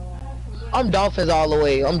 I'm Dolphins all the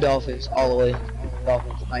way. I'm Dolphins all the way.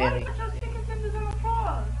 Dolphins, Miami.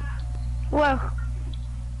 Well,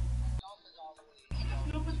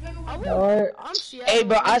 I would, Alright. I'm Seattle. Hey,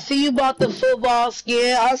 bro, I see you bought the football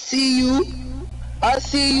skin. I see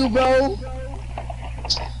you, bro.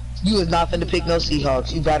 You was not finna pick no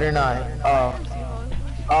Seahawks. You better not.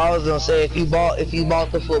 I was gonna say if you bought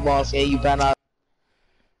the football skin, you better not.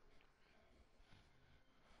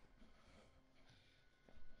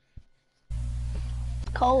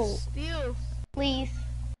 cold, Steal. please.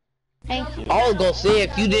 Thank you. I was gonna say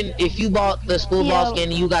if you bought the school ball Yeah. skin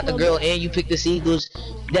and you got the girl and you picked the Seagulls,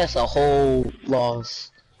 that's a whole loss.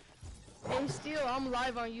 Hey, Steal, I'm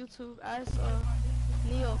live on YouTube as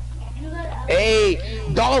Neo. Hey,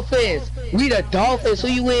 Dolphins! We the Dolphins. Who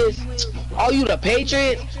you is? Oh, you the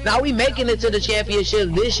Patriots? Now we making it to the championship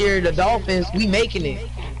this year. The Dolphins, we making it.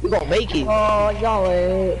 We gonna make it. Oh, y'all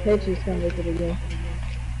wait. Patriots gonna make it again.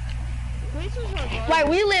 Patriots are garbage. Like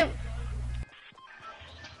we live.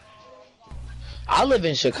 I live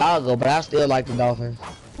in Chicago, but I still like the Dolphins.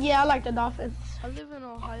 Yeah, I like the Dolphins. I live in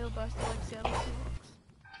Ohio, but I still like Seattle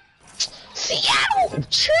Seahawks. Seattle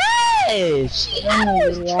trash. Seattle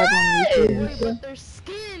is trash. But their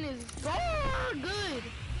skin is good.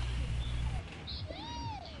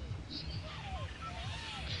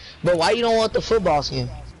 But why you don't want the football skin?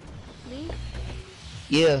 Me?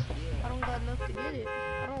 Yeah. I don't got enough to get it.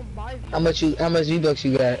 I don't buy V. How much V-Bucks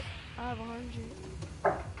you got? I have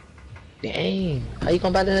 100. Dang. How you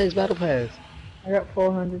gonna buy the next battle pass? I got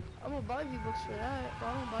 400. I'm gonna buy V-Bucks for that, but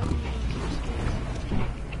I don't buy V-Bucks for skin.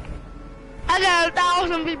 I got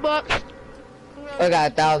 1,000 V-Bucks. I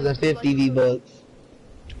got 1,050 V-Bucks.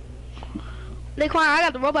 Laquan, I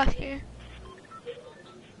got the robot skin.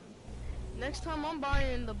 Next time I'm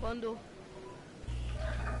buying the bundle.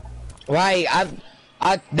 Right,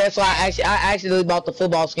 that's why I actually bought the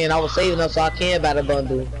football skin. I was saving up so I can buy the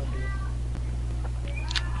bundle.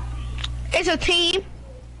 It's a team.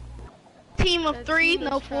 Team of That 3, team is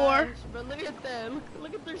no 4. trash, But look at that.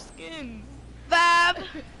 Look at their skins. 5.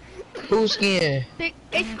 Who's skin?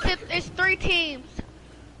 It's 3 teams.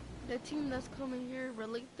 That team that's coming here, but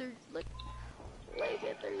look at their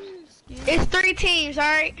skins. It's 3 teams,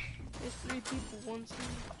 alright? It's 3 people, 1 team.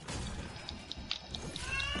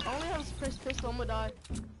 I only have a suppressed pistol, I'm gonna die.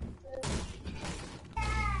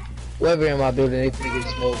 Whoever in my building, they finna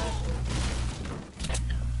get smoked.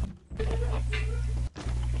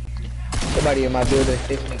 Somebody in my building,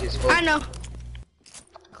 they finna get smoked. I know.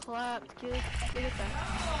 Clapped, kid. Look at that.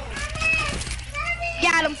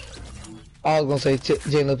 Got him. I was gonna say,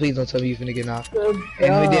 Jalen, please don't tell me you finna get knocked. Good Hey,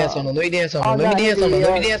 let me job. dance on him, let me dance on him, Oh, let me no, dance on him, he-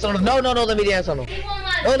 let me dance on him. No, let me dance on him.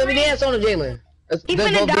 No, let me dance on him, Jalen. Let's He both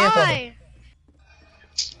finna dance on him.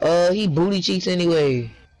 die. He booty cheeks anyway.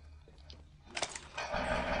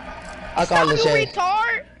 I Stop, call you it Shay.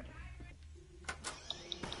 retard.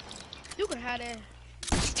 You can have that.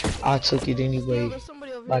 I took it Yo, anyway. there's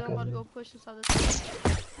somebody over Like here. I'm about to a- go push inside this.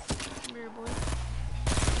 Come here, boy.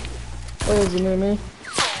 What is it near me?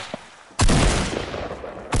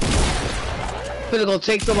 Finna go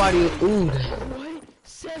take somebody. Ooh. What?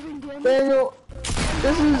 7 damage. Daniel,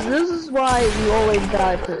 this is why you always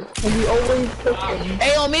die first. And you always pick them.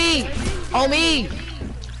 Hey, on me! On me! With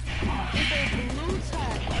a blue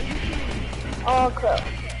tag. Are you kidding me? Oh crap.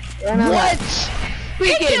 Ran out. What? He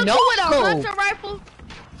Freaking killed no you with a scope. hunter rifle.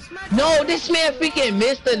 Smack No, this man freaking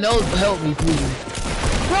missed the nose. Help me, please.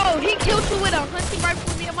 Bro, he killed you with a hunting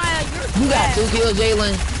rifle, Nehemiah. You're You got trash. 2 kills,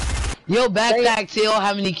 Jalen. Yo, backpack tell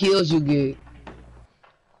how many kills you get.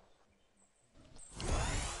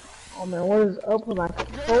 Oh man, what is up with my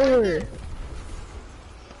controller?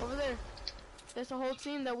 over there. There's a whole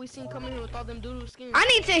team that we seen coming here with all them doodoo skins. I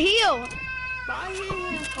need to heal. But I hit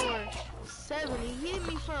him for 7. He hit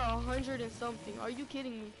me for 100 and something. Are you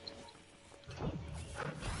kidding me?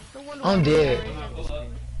 No wonder I'm why dead. At this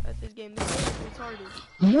game, this game is retarded.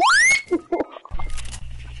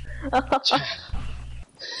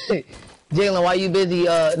 Jalen, why you busy?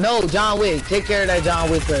 No, John Wick. Take care of that John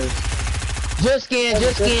Wick first. Just skin, no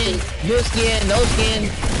skin.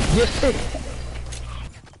 Just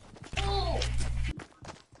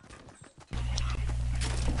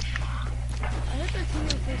I hit their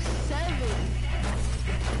teammate for 7.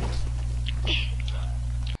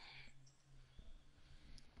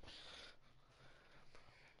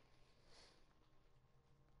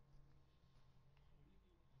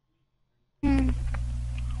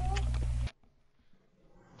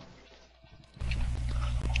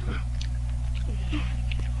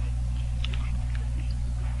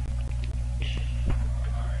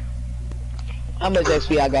 How much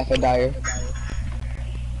XP I got for Dyer?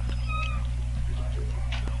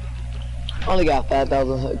 Only got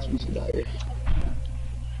 5,000 XP for Dyer.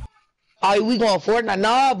 Alright, we going Fortnite?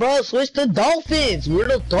 Nah, bro, switch to Dolphins. We're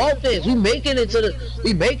the Dolphins. We making it to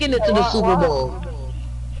the Super Bowl.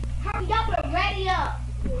 Hurry up and ready up.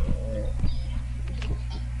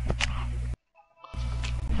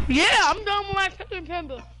 Yeah, I'm done with my second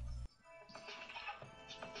pember.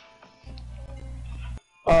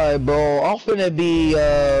 Alright, bro, I'm finna be,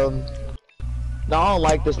 no, I don't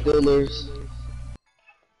like the Steelers.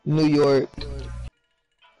 New York.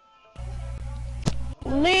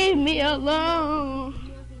 Leave me alone.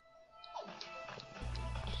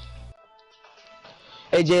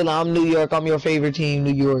 Hey, Jayla, I'm New York. I'm your favorite team,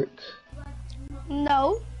 New York.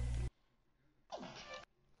 No.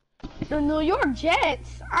 The New York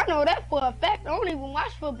Jets. I know that for a fact. I don't even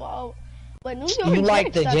watch football. But New York You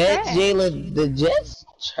like the are Jets, trash. Jayla? The Jets?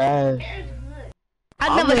 Trash.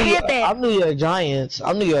 I never had that. I'm New York Giants.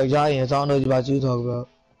 I'm New York Giants. I don't know what about you talking about.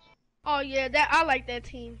 Oh yeah, that I like that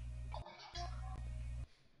team.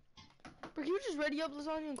 Bro, can you just ready up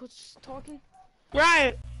lasagna and quit talking?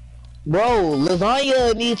 Right. Bro,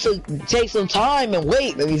 lasagna needs to take some time and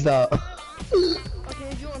wait. Let me stop. Okay,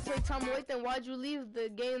 if you want to take time away, then why'd you leave the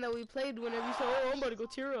game that we played whenever you said, oh, I'm about to go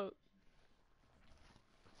tear up?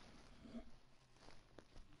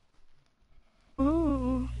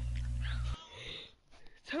 Ooh.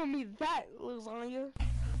 Tell me that, lasagna.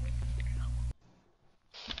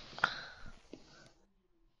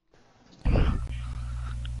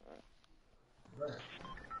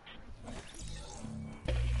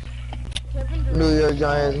 New York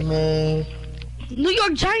Giants, man. New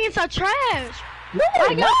York Giants are trash. No, Why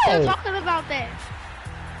they're y'all still not. talking about that?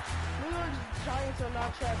 New York Giants are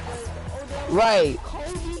not trash, but Odell, Right.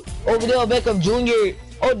 Kobe, Odell Beckham Jr.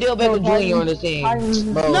 Odell Beckham Jr. on the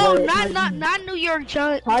team. Bro. No, not New York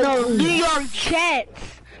Giants. No, New York Jets.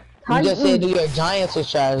 You just said New York Giants was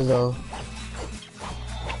trash though.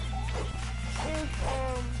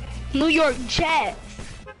 is, New York Jets.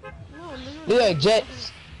 no, New York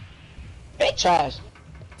Jets. They trash.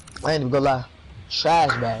 I ain't even gonna lie. Trash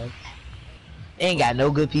bag. They ain't got no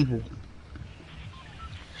good people.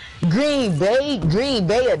 Green Bay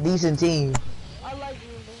a decent team. I like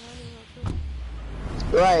Green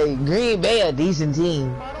Bay. Right, Green Bay a decent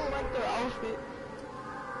team. I don't like their outfit.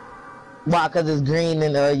 Why? Cause it's green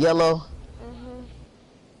and yellow.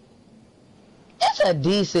 It's a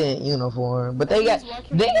decent uniform, but they got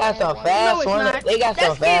some fast running. They got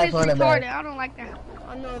some fast running back. I don't like that.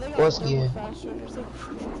 I know, they got What's double skin? fast runners.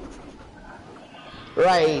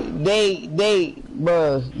 Right, they,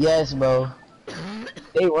 bro, yes, bro.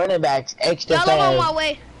 They running backs extra Y'all, I'm on my fast.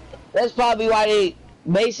 way. That's probably why they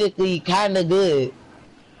basically kind of good.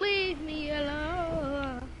 Leave me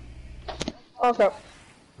alone. Okay.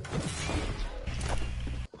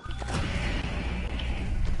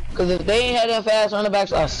 Cause if they ain't had them fast running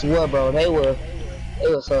backs, I swear, bro, they would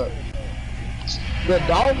suck. The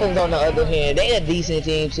Dolphins, on the other hand, they a decent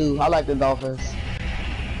team too. I like the Dolphins.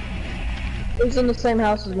 He's in the same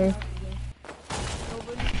house as me.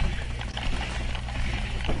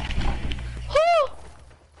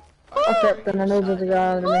 Okay, then I know there's a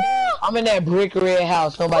guy under me. I'm in that brick red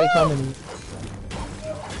house. Nobody coming.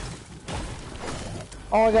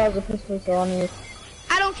 All I got is a pistol, so I need.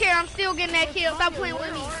 I don't care. I'm still getting that kill. Stop playing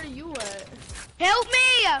with me. Where are you at? Help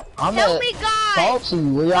me! I'm Help at me, God! Salty.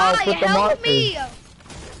 Where y'all God, put the help marker? me!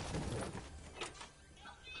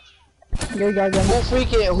 Good guy, got me.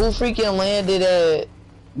 Who freaking landed at?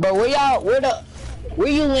 But where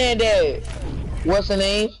you land at? What's the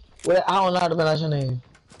name? I don't know how to pronounce your name.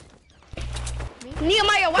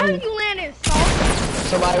 Nehemiah, why did you land in Salt?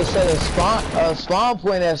 Somebody said a spawn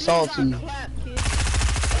point at Salty.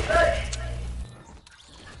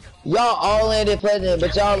 Y'all all landed Pleasant,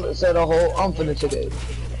 but y'all said a whole. I'm finna take a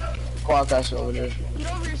quad crash over there.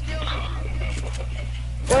 Get over here still.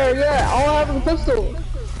 Where, yeah, all I have is a pistol.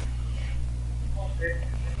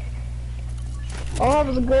 All I have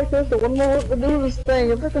is a great pistol. What am I supposed to do with this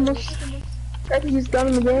thing? It's like the most craziest gun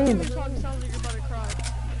in the game. Sounds like you're about to cry.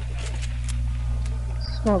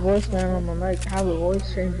 It's my voice, man, on my mic. I have a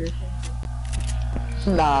voice changer.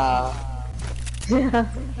 Nah. Yeah.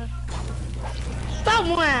 Stop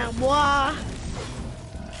playing, boy.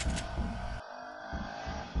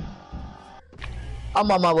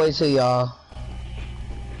 I'm on my way to y'all.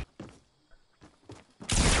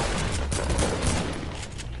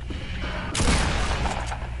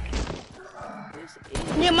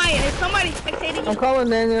 Nehemiah, is somebody spectating I'm you? calling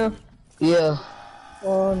Daniel. Yeah.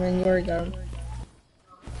 Oh, man, you already got him.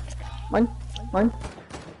 Mine. No, don't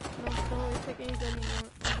really pick any gun you want.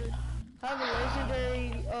 I'm good. I have a legendary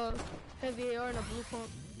heavy AR and a blue pump.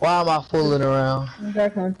 Why am I fooling around? Okay,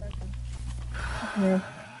 come. Yeah.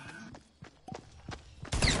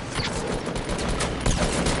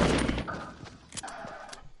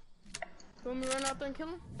 You want me to run out there and kill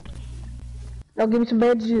him? Y'all give me some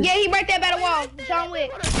bandages. Yeah, he right there by the wall. John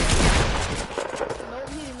Wick. No,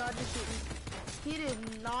 he did not just shoot me. He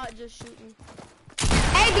did not just shoot me.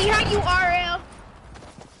 Hey, behind you, RL.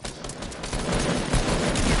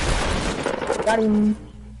 Got him.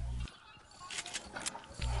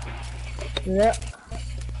 Yep.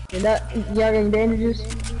 Y'all getting bandages?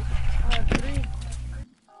 I have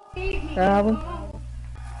 3. I have them.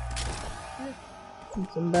 Need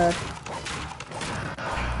some back.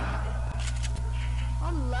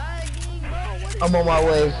 I'm lagging, bro. What is I'm on my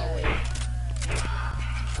way.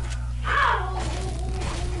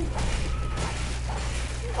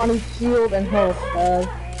 I need shield and health, guys.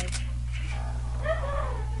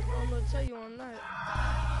 I'm gonna tell you on that.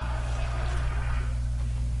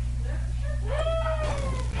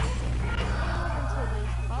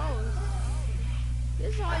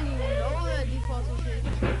 This is how you know that default was hit.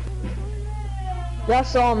 Y'all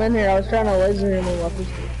saw him in here. I was trying to laser him with my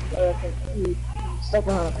pistol. But I think he stuck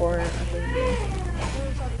behind a corner. I think.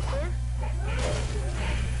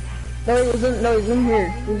 No, he was in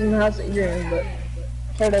here. He was in the house that you're in, but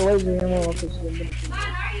heard I was in him all because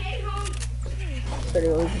said he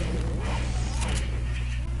was.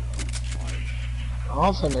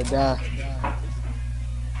 I'm finna die.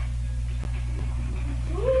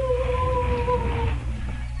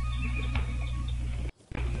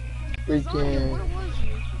 Freaking.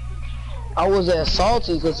 I was at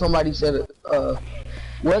Salty because somebody said,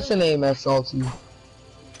 what's the name at Salty?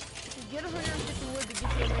 Get 150 wood to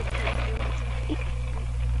get your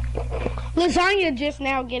next. Lasagna just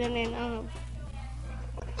now getting in.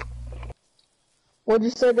 What'd you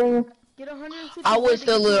say, Daniel? Get 150 I wish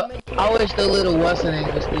the little little what's the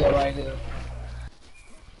name was still right here.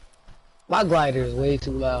 My glider is way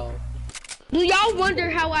too loud. Do y'all wonder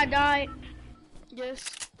how I died? Yes.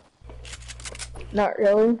 Not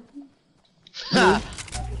really.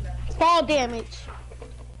 Fall damage.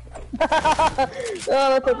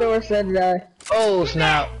 Oh, I thought they were said to die. Oh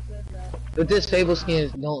snap! If this Fable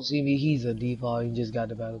Skins don't see me, he's a default. He just got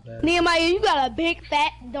the battle pass. Nehemiah, you got a big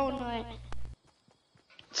fat donut.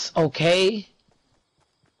 It's okay.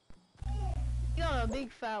 You got a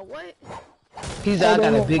big fat what? He's I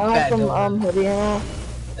got a big fat donut. Hoodie on.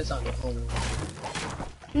 That's on the phone.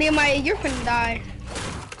 Nehemiah, you're finna die.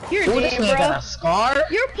 You're Ooh, dead, this man bro. got a scar?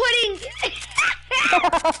 You're putting...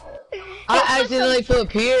 I accidentally put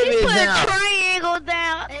pyramids put down. A triangle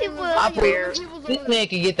down. This man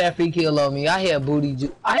can get that free kill on me. I had booty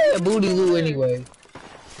loot anyway.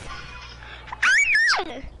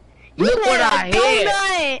 Look what I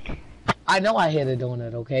had. I know I had a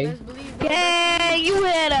donut, okay? Yeah, you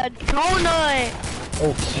had a donut.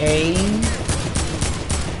 Okay.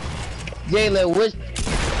 Jayla, what?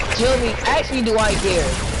 Tell me, actually, do I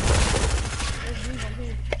care?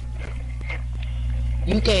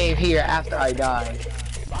 You came here after I died.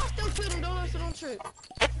 I still kill them donuts, so don't trip.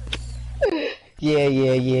 Yeah,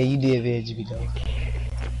 you did avenge me though.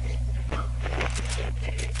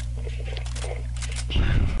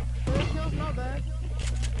 Kill's not bad.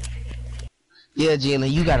 Yeah,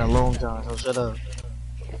 Jalen, you got a long time, so shut up.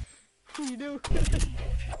 You do.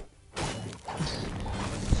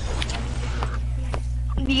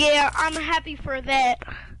 Yeah, I'm happy for that.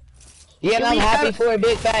 Yeah, and I'm happy for a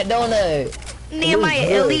big fat donut. Nehemiah,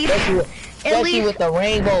 at least, especially with the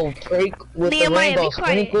rainbow sprinkles,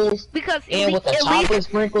 and with the chocolate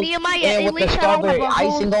sprinkles, and with the strawberry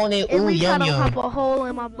icing on it. Ooh, yum I don't have yum. a hole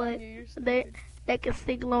in my butt that can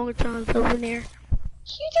stick longer times over there.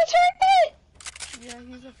 You just heard that? Yeah,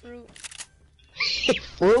 he's a fruit.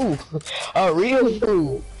 Fruit, a real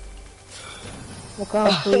fruit. What kind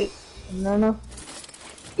of fruit? No.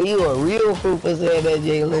 You a real fruit for saying that,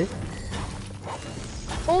 Jalen.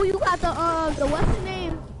 Oh, you got the what's the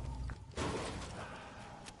name?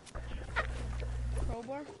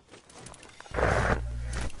 Crowbar?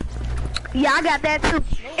 Yeah, I got that too. Nope,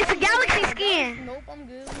 It's a galaxy skin. Nope, I'm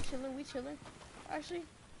good. We chilling. Actually,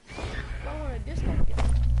 I want a discount.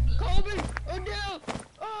 Kobe! Odell!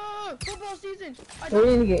 Football season! We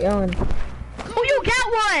need to get going. Oh, you got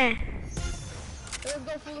one! Let's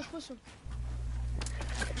go, fool. Let's push him.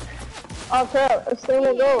 Oh crap, let's stay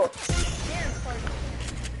with go.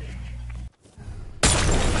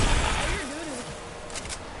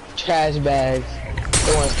 Trash bags,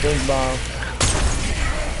 throwing stink bomb.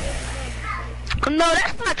 No,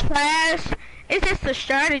 that's not trash. It's just a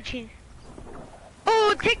strategy.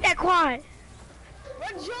 Oh, take that quad.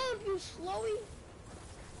 Red jump, you slowy.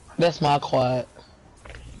 That's my quad.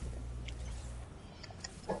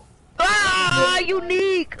 Ah,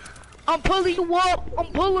 unique. I'm pulling you up.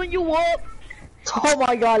 Oh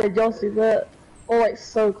my god, did y'all see that? Oh, like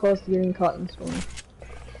so close to getting caught in storm.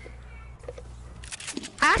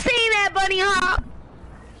 I seen that bunny hop.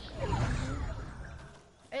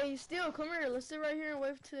 Hey, still, come here. Let's sit right here and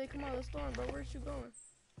wait till they come out of the storm, bro. Where's you going?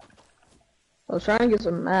 I was trying to get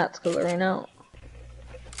some mats because I ran out.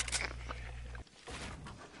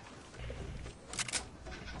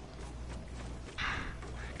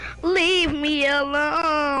 Leave me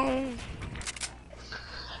alone.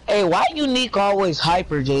 Hey, why Unique always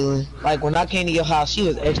hyper, Jalen? Like when I came to your house, she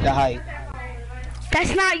was extra hype.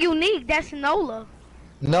 That's not unique. That's Nola.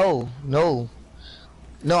 No,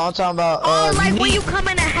 I'm talking about Oh, like Unique. when you come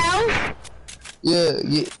in the house?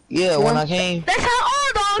 Yeah, when I came. That's how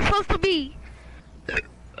all dogs supposed to be.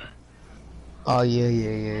 Oh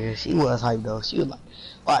yeah. She was hype though. She was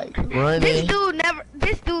like running.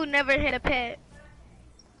 This dude never hit a pet.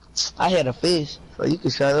 I had a fish, so you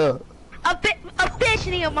can shut up. A fish,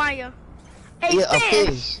 Nehemiah. A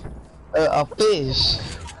fish. A fish.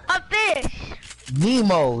 A fish.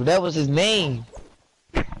 Nemo, that was his name.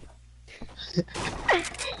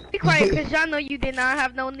 You quiet, cause y'all know you did not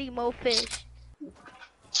have no Nemo fish.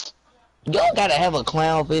 Y'all gotta have a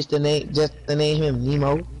clownfish to name him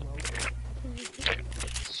Nemo.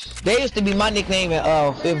 That used to be my nickname in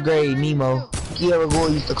 5th grade, Nemo. Kiara Gore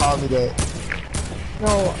used to call me that.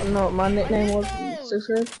 No, my nickname was 6th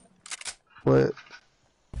grade. What?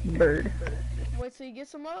 Bird. Wait till you get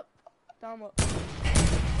some up. Thumb up.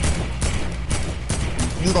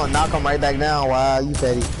 You gonna knock him right back down? Wow, you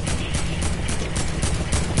petty.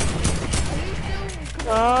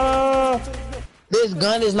 This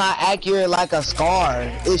gun is not accurate like a SCAR.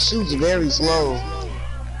 It shoots very slow.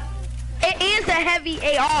 It is a heavy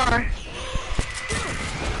AR.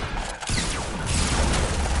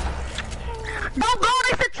 Don't go,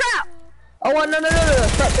 it's a trap. Oh, no.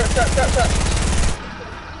 Trap.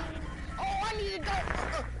 Oh, I need to go.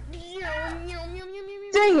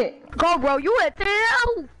 Dang it. Go, bro, you at 10.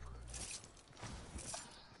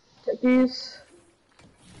 Check these.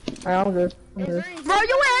 Alright, I'm good. Bro,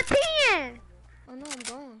 you at 10. I know, I'm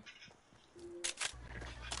going.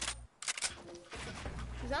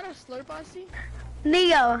 Is that a slurp I see?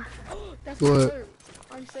 Neo. That's What? a slurp.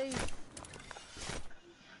 I'm safe.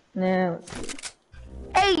 Nah.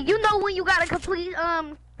 Hey, you know when you gotta complete,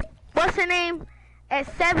 what's her name? At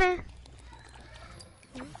 7?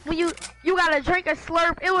 When you gotta drink a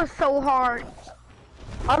slurp, it was so hard.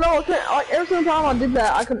 I know, every single time I did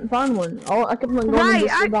that, I couldn't find one. I kept on going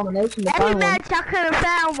into domination to every find one. match I couldn't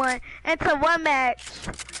find one. Until one match,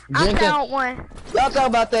 I found one. Y'all talk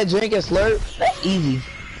about that drinking slurp? That's easy.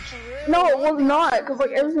 No, it was not, cause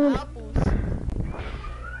like every single...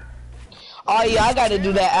 Oh yeah, I gotta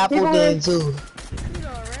do that apple thing too.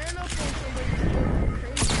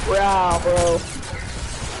 Wow, bro.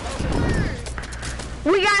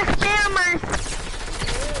 We got spammers.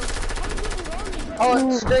 Oh,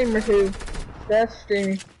 it's streamer too. That's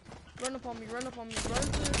streaming. Run up on me, run to this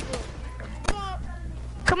book.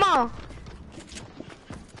 Come on.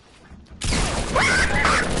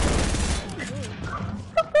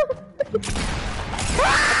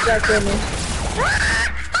 That's me.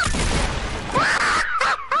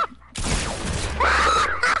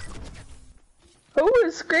 Who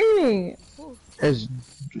is screaming? That's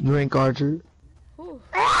Drink Archer.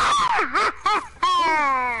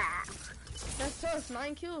 That's tough,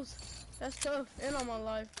 9 kills. That's tough, and I'm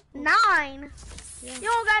alive. 9? Yeah. You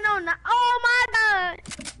don't got no 9. Oh my god.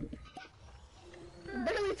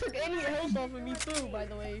 Barely took any health off of me too, by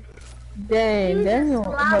the way. Dang, Daniel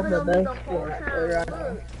has the best skin right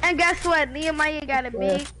now. And guess what? Nehemiah got a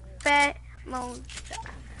big, fat moan.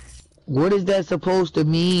 What is that supposed to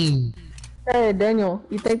mean? Hey, Daniel,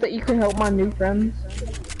 you think that you can help my new friends?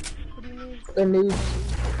 What do you mean? The noobs.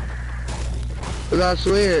 Cause I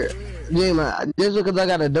swear, Jayla, just because I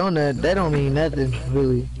got a donut, that don't mean nothing,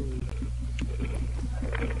 really.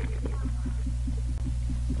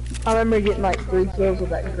 I remember getting like 3 kills with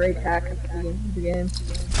that great hack at the game.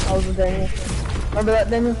 I was with Daniel. Remember that,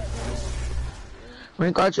 Daniel?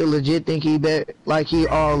 Drink Archer legit think he bet like he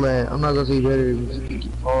all that. I'm not gonna say better, he think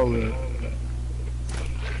he all that.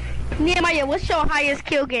 Nehemiah, what's your highest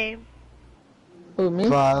kill game? Who, me?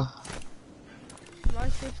 5.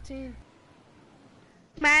 Mine's 15.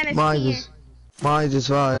 Mine is 10. Mine's just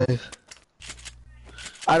 5.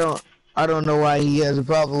 I don't know why he has a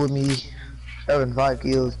problem with me having 5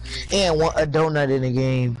 kills and want a donut in the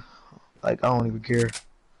game. Like I don't even care.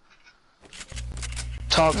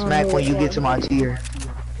 Talk smack when you get to my tier.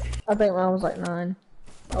 I think mine was like 9.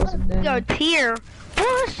 I was with Daniel. Your tier?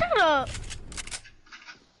 Boy, shut up.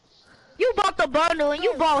 You bought the bundle and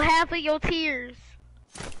you bought half of your tiers.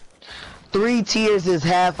 3 tiers is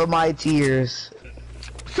half of my tiers.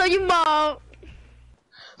 So you bought...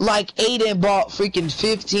 Like Aiden bought freaking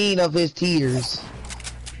 15 of his tiers.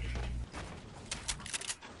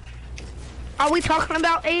 Are we talking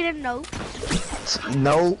about Aiden? No.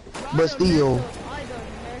 No, but still.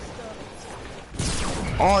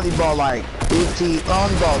 I only bought like 15, I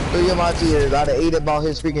only bought 3 of my tiers out of Aiden bought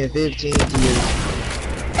his freaking 15 tiers.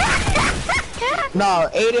 No,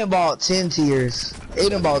 Aiden bought 10 tiers.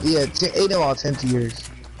 Aiden bought 10 tiers.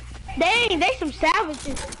 Dang, they some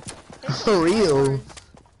savages. For real.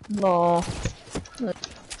 No.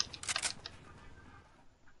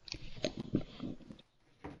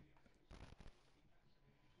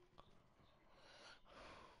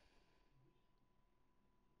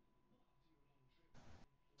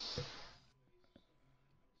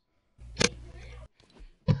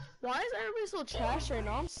 Why is everybody so trash right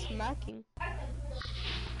now? I'm smacking.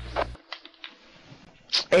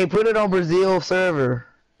 Hey, put it on Brazil server.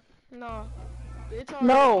 No.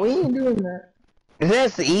 No, we ain't doing that.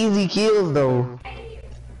 That's easy kills though.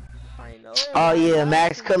 I know. No. Oh yeah,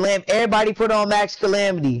 Max Calamity. Everybody put on Max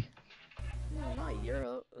Calamity. No, not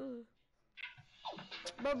Europe. Ugh.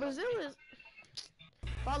 But Brazil is.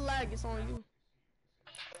 If I lag, it's on you.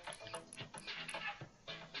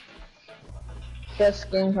 Best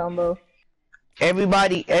skin combo.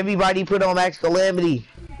 Everybody put on Max Calamity.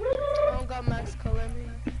 I don't got Max Calamity.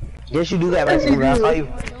 Yes, you do got Max Calamity.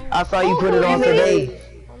 I saw you put it on today.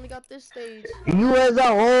 I only got this stage. You as a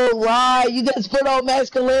whole lie. You just put on Max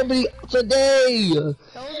Calamity today.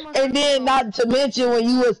 And then not to mention when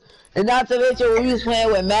you was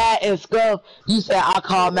playing with Matt and Scuff, you said I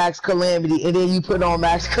call Max Calamity, and then you put on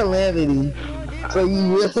Max Calamity. So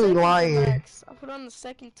you really lying. I put on the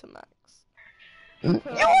second to Max. You was a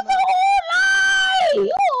whole lie. You a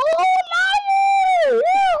whole liar. You a whole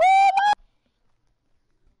lie.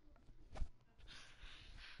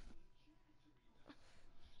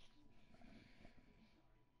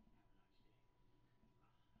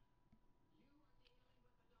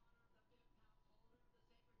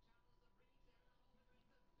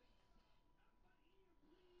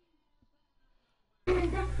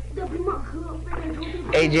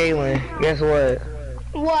 Hey Jalen, guess what?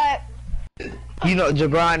 What? You know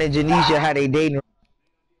Jabron and Janisha how they dating.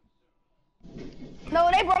 No,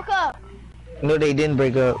 they broke up. No, they didn't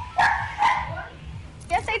break up.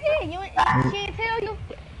 Yes, they did. She didn't tell you.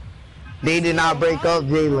 They did not break up,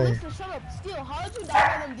 Jalen. Listen, shut up. Still, how did you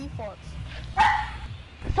download them defaults?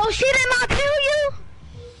 So she did not tell you?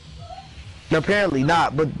 Apparently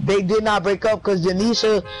not, but they did not break up because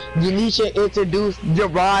Janisha introduced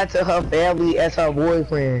Jabron to her family as her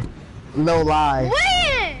boyfriend. No lie.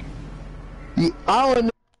 When? I don't know.